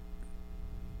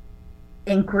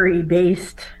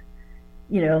 inquiry-based,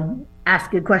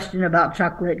 ask a question about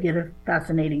chocolate, get a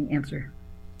fascinating answer.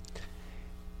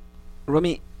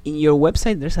 Romi, in your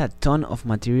website, there's a ton of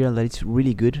material that is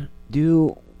really good. Do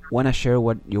you want to share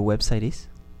what your website is?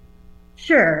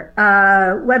 Sure.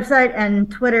 Website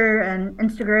and Twitter and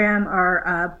Instagram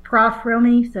are Prof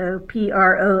Romi, so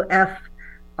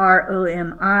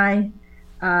PROFROMI.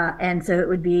 And so it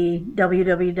would be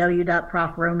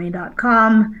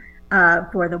www.profromi.com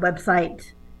for the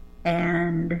website,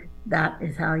 and that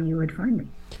is how you would find me.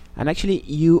 And actually,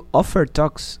 you offer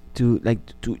talks to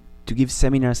give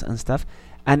seminars and stuff.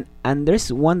 And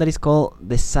there's one that is called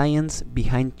The Science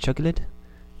Behind Chocolate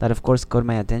that, of course, caught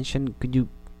my attention. Could you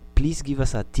please give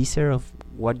us a teaser of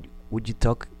what would you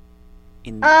talk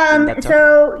in that talk?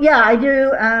 So, yeah, I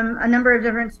do a number of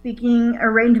different speaking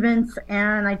arrangements,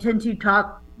 and I tend to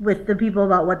talk with the people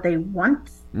about what they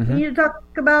want me to talk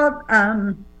about.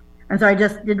 And so I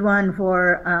just did one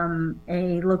for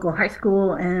a local high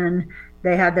school, and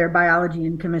they had their biology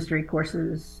and chemistry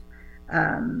courses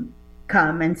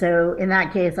come. And so in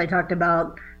that case, I talked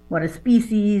about what a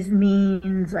species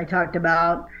means. I talked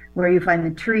about where you find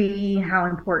the tree, how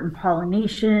important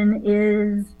pollination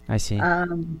is. I see.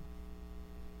 Kind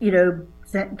of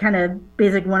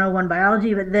basic 101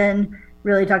 biology, but then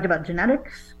really talked about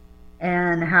genetics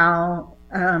and how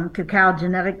cacao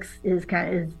genetics is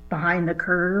behind the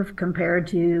curve compared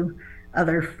to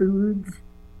other foods.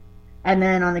 And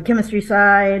then on the chemistry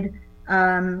side,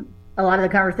 a lot of the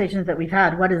conversations that we've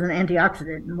had, what is an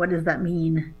antioxidant and what does that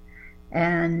mean?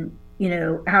 And,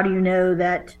 how do you know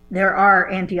that there are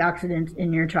antioxidants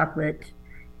in your chocolate?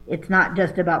 It's not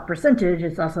just about percentage,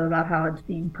 it's also about how it's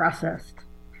being processed.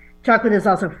 Chocolate is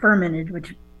also fermented,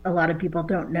 which a lot of people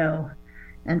don't know.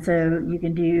 And so you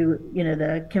can do,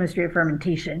 the chemistry of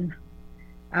fermentation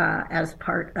as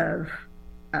part of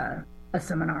a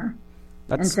seminar.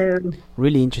 That's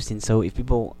really interesting. So if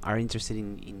people are interested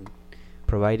in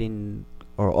providing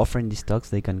or offering these talks,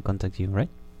 they can contact you, right?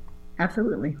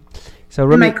 Absolutely. So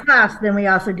Romi, in my class, then we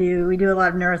do a lot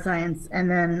of neuroscience,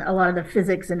 and then a lot of the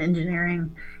physics and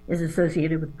engineering is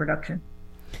associated with production.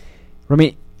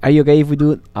 Romi, are you okay if we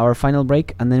do our final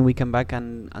break and then we come back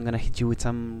and I'm going to hit you with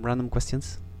some random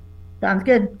questions? Sounds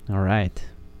good. All right.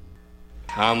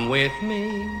 Come with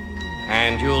me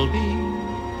and you'll be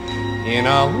in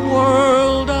a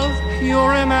world of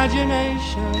pure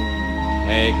imagination.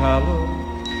 Take a look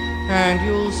and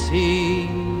you'll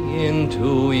see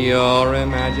into your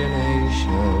imagination.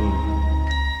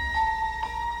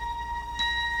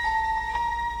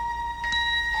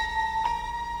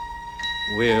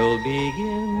 We'll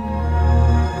begin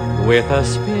with a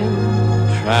spin,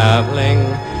 traveling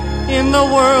in the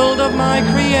world of my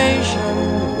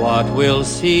creation. What we'll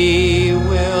see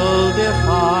will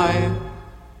defy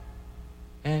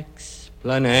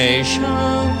explanation.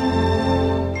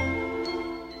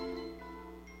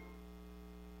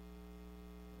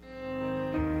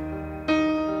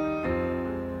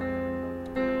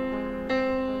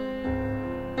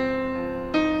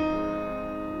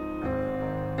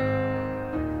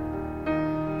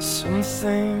 Some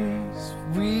things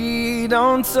we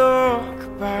don't talk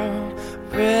about,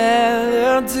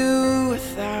 rather do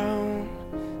without.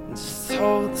 Just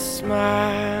hold the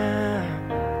smile,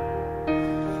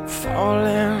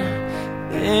 falling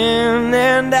in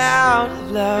and out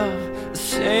of love,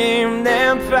 ashamed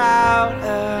and proud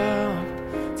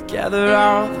of, together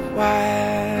all the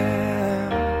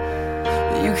while.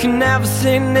 You can never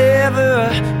say never,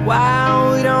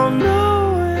 while we don't know.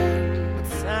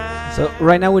 So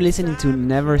right now we're listening to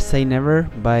Never Say Never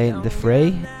by The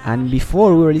Fray, and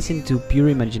before we were listening to Pure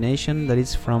Imagination, that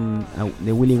is from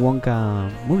the Willy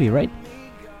Wonka movie, right?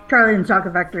 Charlie and the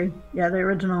Chocolate Factory. Yeah, the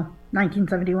original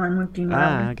 1971 with Gene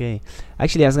Wilder. Okay.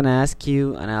 Actually, I was gonna ask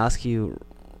you, and I'll ask you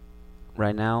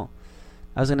right now.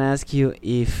 I was gonna ask you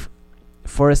if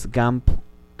Forrest Gump,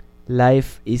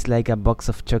 Life is Like a Box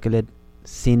of Chocolate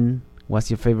scene was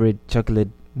your favorite chocolate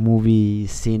movie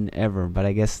scene ever, but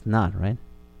I guess not, right?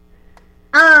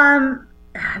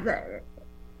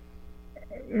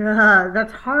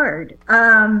 That's hard.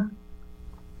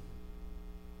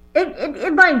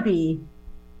 It might be.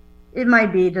 It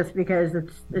might be just because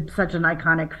it's such an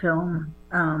iconic film.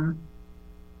 And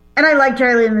I like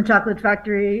Charlie and the Chocolate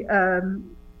Factory.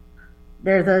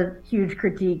 There's a huge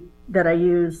critique that I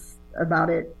use about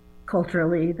it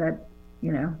culturally that,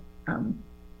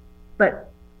 but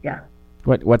yeah.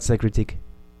 What's the critique?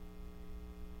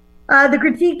 The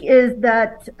critique is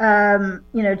that,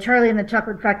 Charlie and the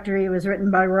Chocolate Factory was written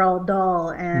by Roald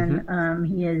Dahl, and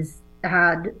he has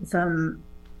had some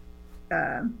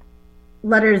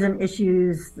letters and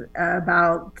issues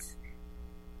about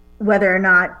whether or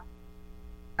not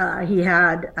he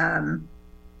had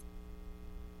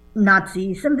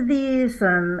Nazi sympathy,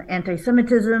 some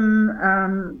anti-Semitism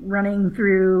running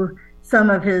through some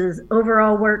of his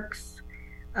overall works,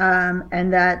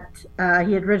 and that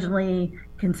he had originally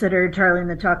considered Charlie and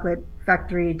the Chocolate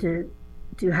Factory to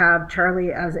have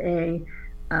Charlie as a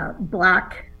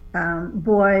black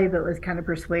boy, but was kind of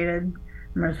persuaded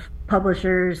from his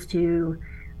publishers to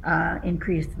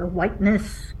increase the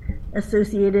whiteness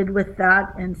associated with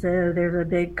that. And so there's a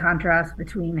big contrast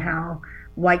between how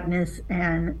whiteness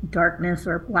and darkness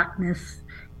or blackness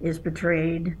is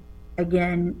portrayed.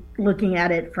 Again, looking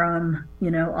at it from,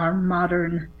 our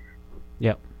modern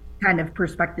kind of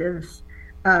perspectives.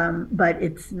 But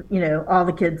it's, all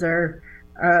the kids are,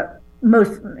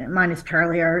 most minus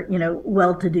Charlie are,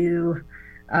 well-to-do,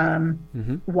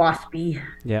 waspy,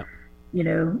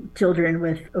 children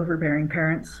with overbearing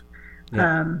parents.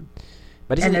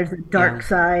 But and there's a dark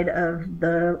side of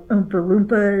the Oompa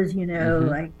Loompas,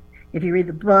 like if you read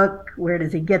the book, where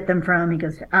does he get them from? He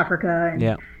goes to Africa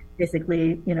and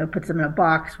basically, puts them in a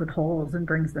box with holes and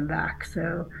brings them back.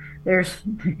 So there's...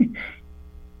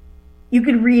 You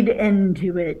could read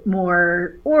into it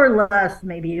more or less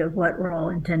maybe of what we're all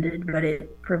intended, but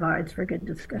it provides for good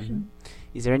discussion.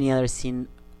 Is there any other scene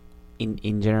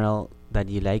in general that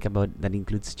you like about that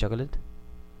includes chocolate?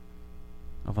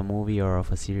 Of a movie or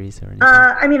of a series or anything?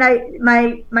 Now that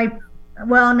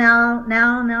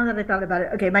I thought about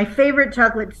it, okay, my favorite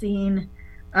chocolate scene,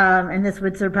 and this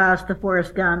would surpass the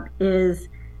Forrest Gump, is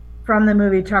from the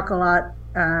movie Chocolat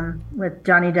with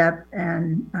Johnny Depp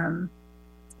and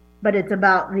but it's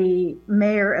about the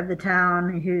mayor of the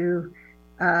town who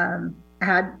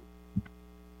had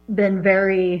been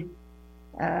very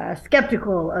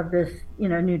skeptical of this,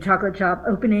 new chocolate shop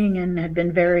opening, and had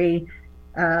been very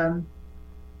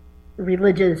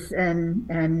religious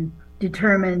and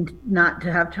determined not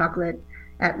to have chocolate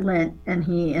at Lent. And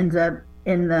he ends up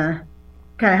kind of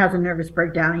has a nervous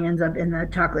breakdown. He ends up in the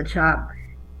chocolate shop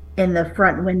in the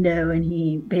front window, and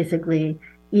he basically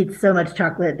eats so much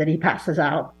chocolate that he passes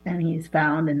out, and he's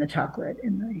found in the chocolate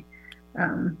in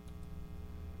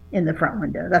the front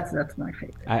window. That's my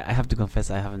favorite. I have to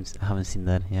confess I haven't seen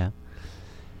that. Yeah,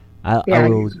 I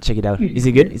will check it out. Is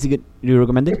it good? Do you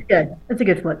recommend it? It's good. It's a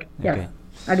good flick. Yes, okay.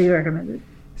 I do recommend it.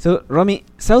 So, Romi,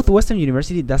 Southwestern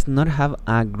University does not have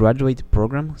a graduate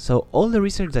program, so all the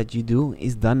research that you do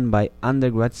is done by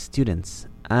undergrad students,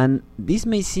 and this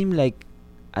may seem like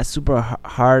a super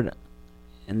hard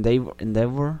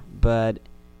endeavor, but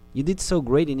you did so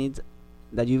great in it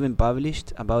that you even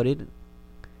published about it.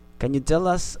 Can you tell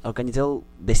us, or can you tell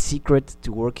the secret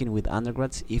to working with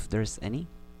undergrads, if there's any?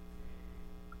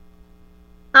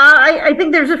 I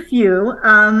think there's a few.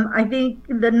 I think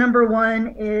the number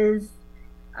one is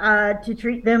to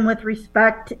treat them with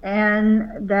respect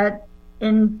and that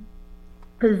in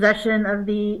possession of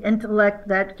the intellect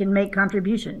that can make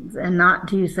contributions, and not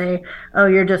to say, oh,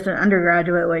 you're just an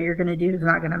undergraduate, what you're going to do is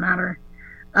not going to matter.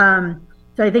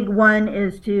 So I think one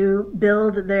is to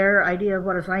build their idea of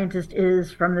what a scientist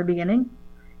is from the beginning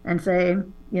and say,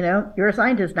 you're a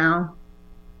scientist now,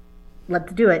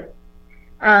 let's do it.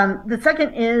 The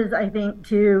second is, I think,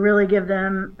 to really give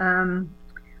them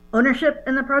ownership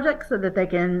in the project so that they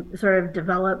can sort of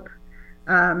develop.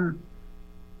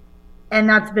 And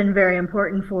that's been very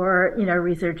important for,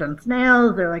 research on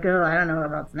snails. They're like, oh, I don't know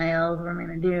about snails, what am I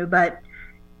going to do? But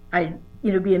I,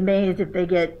 be amazed if they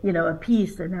get, a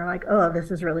piece and they're like, oh,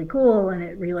 this is really cool. And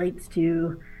it relates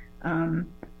to, I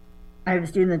have a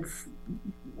student that's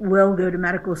will go to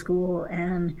medical school,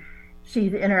 and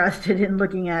she's interested in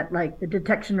looking at like the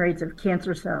detection rates of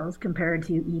cancer cells compared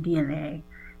to eDNA.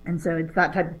 And so it's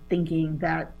that type of thinking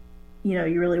that, you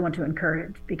really want to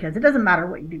encourage, because it doesn't matter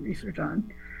what you do research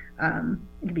on.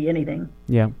 It could be anything.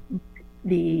 Yeah.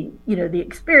 The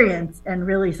experience and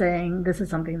really saying, this is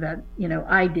something that,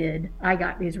 I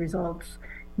got these results.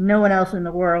 No one else in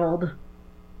the world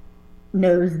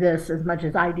knows this as much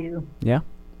as I do. Yeah.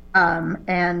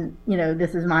 And,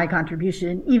 this is my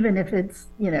contribution, even if it's,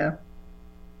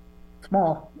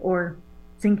 small or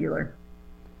singular.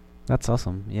 That's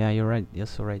awesome. Yeah, you're right. You're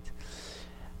so right.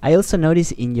 I also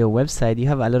noticed in your website you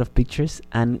have a lot of pictures,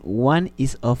 and one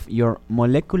is of your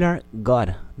molecular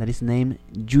god that is named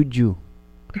Juju.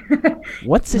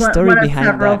 What's the story behind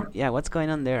several. that? Yeah, what's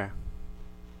going on there?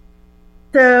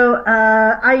 So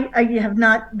I have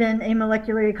not been a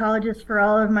molecular ecologist for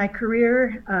all of my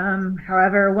career.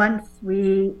 However, once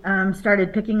we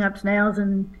started picking up snails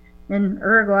in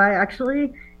Uruguay,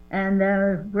 actually, and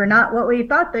were not what we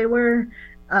thought they were,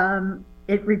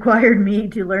 it required me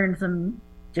to learn some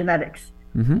genetics.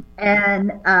 Mm-hmm.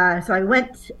 And so I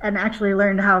went and actually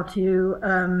learned how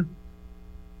to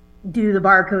do the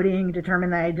barcoding,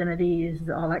 determine the identities,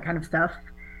 all that kind of stuff,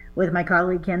 with my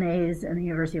colleague Ken Hayes in the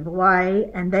University of Hawaii.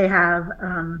 And they have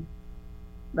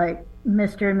like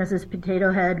Mr. and Mrs.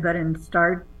 Potato Head, but in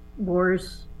Star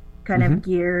Wars kind of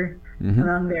gear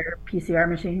among their PCR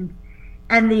machines.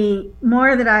 And the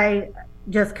more that I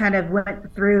just kind of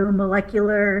went through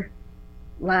molecular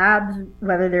labs,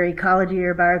 whether they're ecology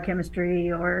or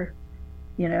biochemistry or,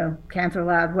 cancer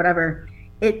labs, whatever,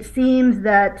 it seems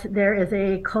that there is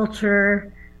a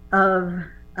culture of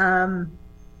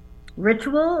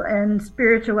ritual and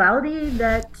spirituality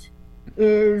that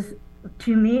is,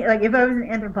 to me, like if I was an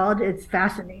anthropologist, it's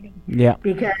fascinating. Yeah.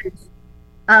 Because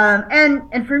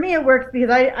and for me it works because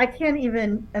I can't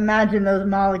even imagine those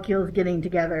molecules getting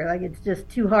together. Like it's just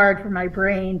too hard for my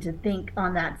brain to think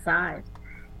on that size.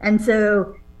 And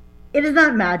so it is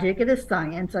not magic, it is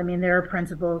science. I mean, there are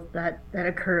principles that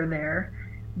occur there,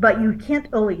 but you can't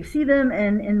always see them,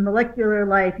 and in molecular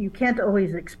life you can't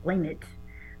always explain it.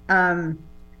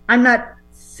 I'm not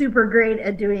super great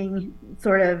at doing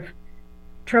sort of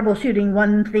troubleshooting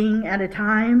one thing at a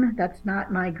time. That's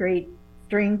not my great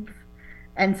strength.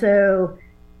 And so,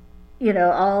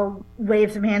 I'll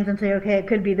wave some hands and say, okay, it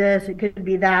could be this, it could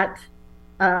be that.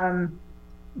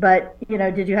 But,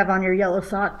 did you have on your yellow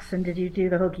socks, and did you do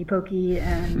the hokey pokey,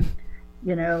 and,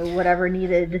 whatever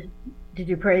needed, did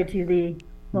you pray to the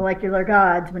molecular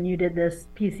gods when you did this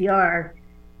PCR?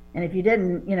 And if you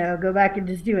didn't, go back and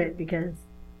just do it, because,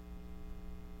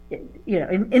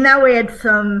 in that way, it's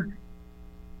some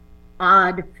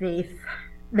odd faith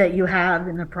that you have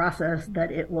in the process that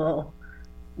it will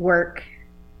work.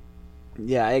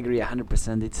 Yeah, I agree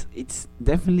 100%. It's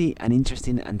definitely an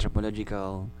interesting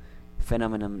anthropological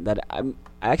phenomenon that I'm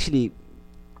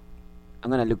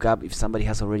gonna look up if somebody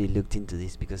has already looked into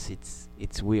this, because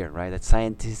it's weird, right? That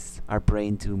scientists are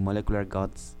praying to molecular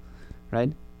gods,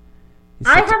 right?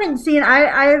 I haven't seen.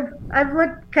 I've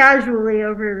looked casually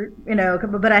over,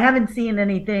 but I haven't seen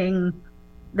anything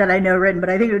that I know written. But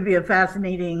I think it would be a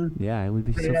fascinating, it would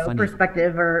be so funny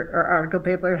perspective or article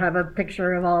paper, have a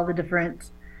picture of all the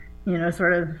different,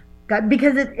 sort of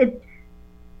because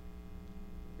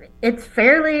it's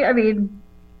fairly. I mean,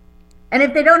 and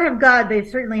if they don't have God, they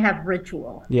certainly have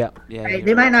ritual. Yeah. Right?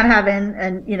 They might not have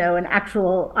an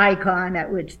actual icon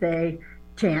at which they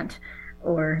chant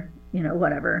or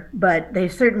whatever, but they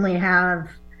certainly have.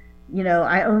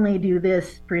 I only do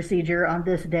this procedure on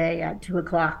this day at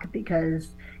 2:00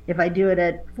 because if I do it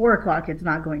at 4:00, it's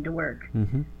not going to work.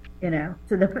 Mm-hmm.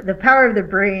 So the power of the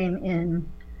brain in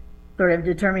sort of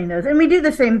determining those. And we do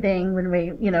the same thing when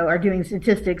we, are doing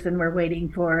statistics and we're waiting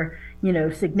for,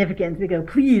 significance. We go,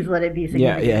 please let it be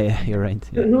significant. Yeah, you're right.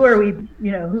 Yeah. Who are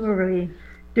we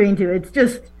doing to? It's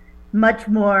just much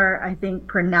more, I think,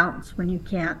 pronounced when you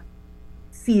can't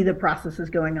see the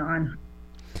processes going on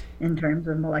in terms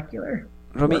of molecular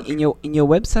Romi, work. in your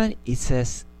website it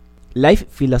says life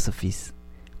philosophies.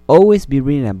 Always be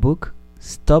reading a book,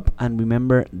 stop and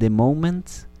remember the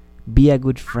moments, be a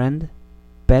good friend,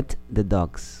 pet the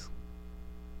dogs.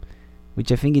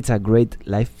 Which I think it's a great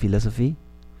life philosophy.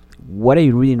 What are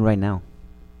you reading right now?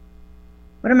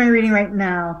 What am I reading right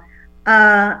now?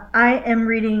 I am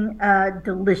reading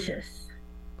Delicious.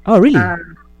 Oh, really?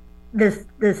 This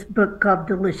book called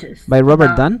Delicious By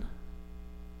Robert Dunn?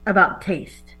 about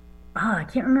taste. I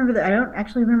can't remember I don't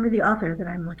actually remember the author that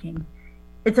I'm looking.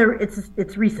 It's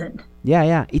recent.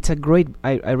 Yeah. It's a great.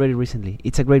 I read it recently.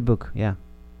 It's a great book. Yeah.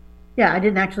 Yeah, I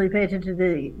didn't actually pay attention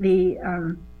to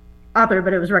the author,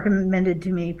 but it was recommended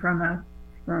to me from a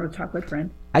chocolate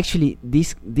friend. Actually,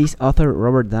 this author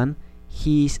Robert Dunn,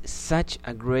 he's such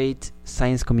a great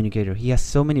science communicator. He has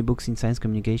so many books in science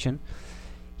communication.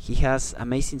 He has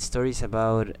amazing stories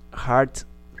about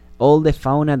all the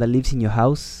fauna that lives in your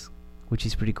house, which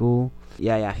is pretty cool.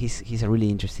 Yeah. He's a really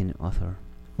interesting author.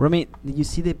 Romi, did you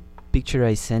see the picture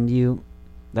I sent you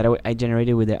that I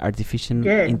generated with the artificial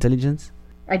intelligence?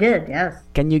 I did, yes.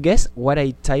 Can you guess what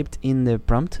I typed in the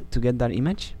prompt to get that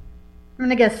image? I'm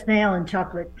gonna guess snail and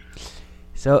chocolate.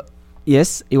 So,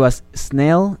 yes, it was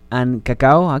snail and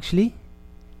cacao, actually.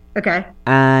 Okay.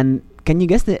 And can you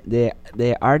guess the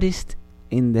artist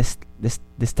in the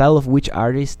style of which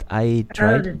artist I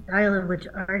tried? Oh, the style of which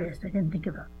artist? I didn't think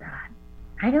about that.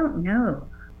 I don't know.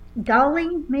 Dolly,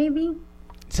 maybe?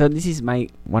 So this is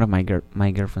one of my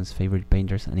girlfriend's favorite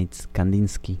painters, and it's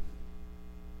Kandinsky.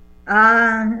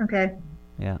 Okay.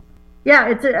 Yeah.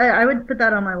 Yeah, I would put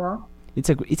that on my wall. It's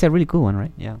a really cool one,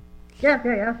 right? Yeah.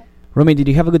 Yeah. Romi, did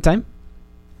you have a good time?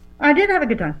 I did have a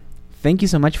good time. Thank you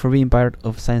so much for being part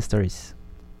of Science Stories.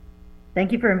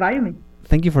 Thank you for inviting me.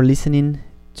 Thank you for listening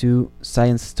to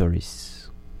Science Stories.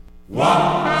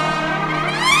 Wow.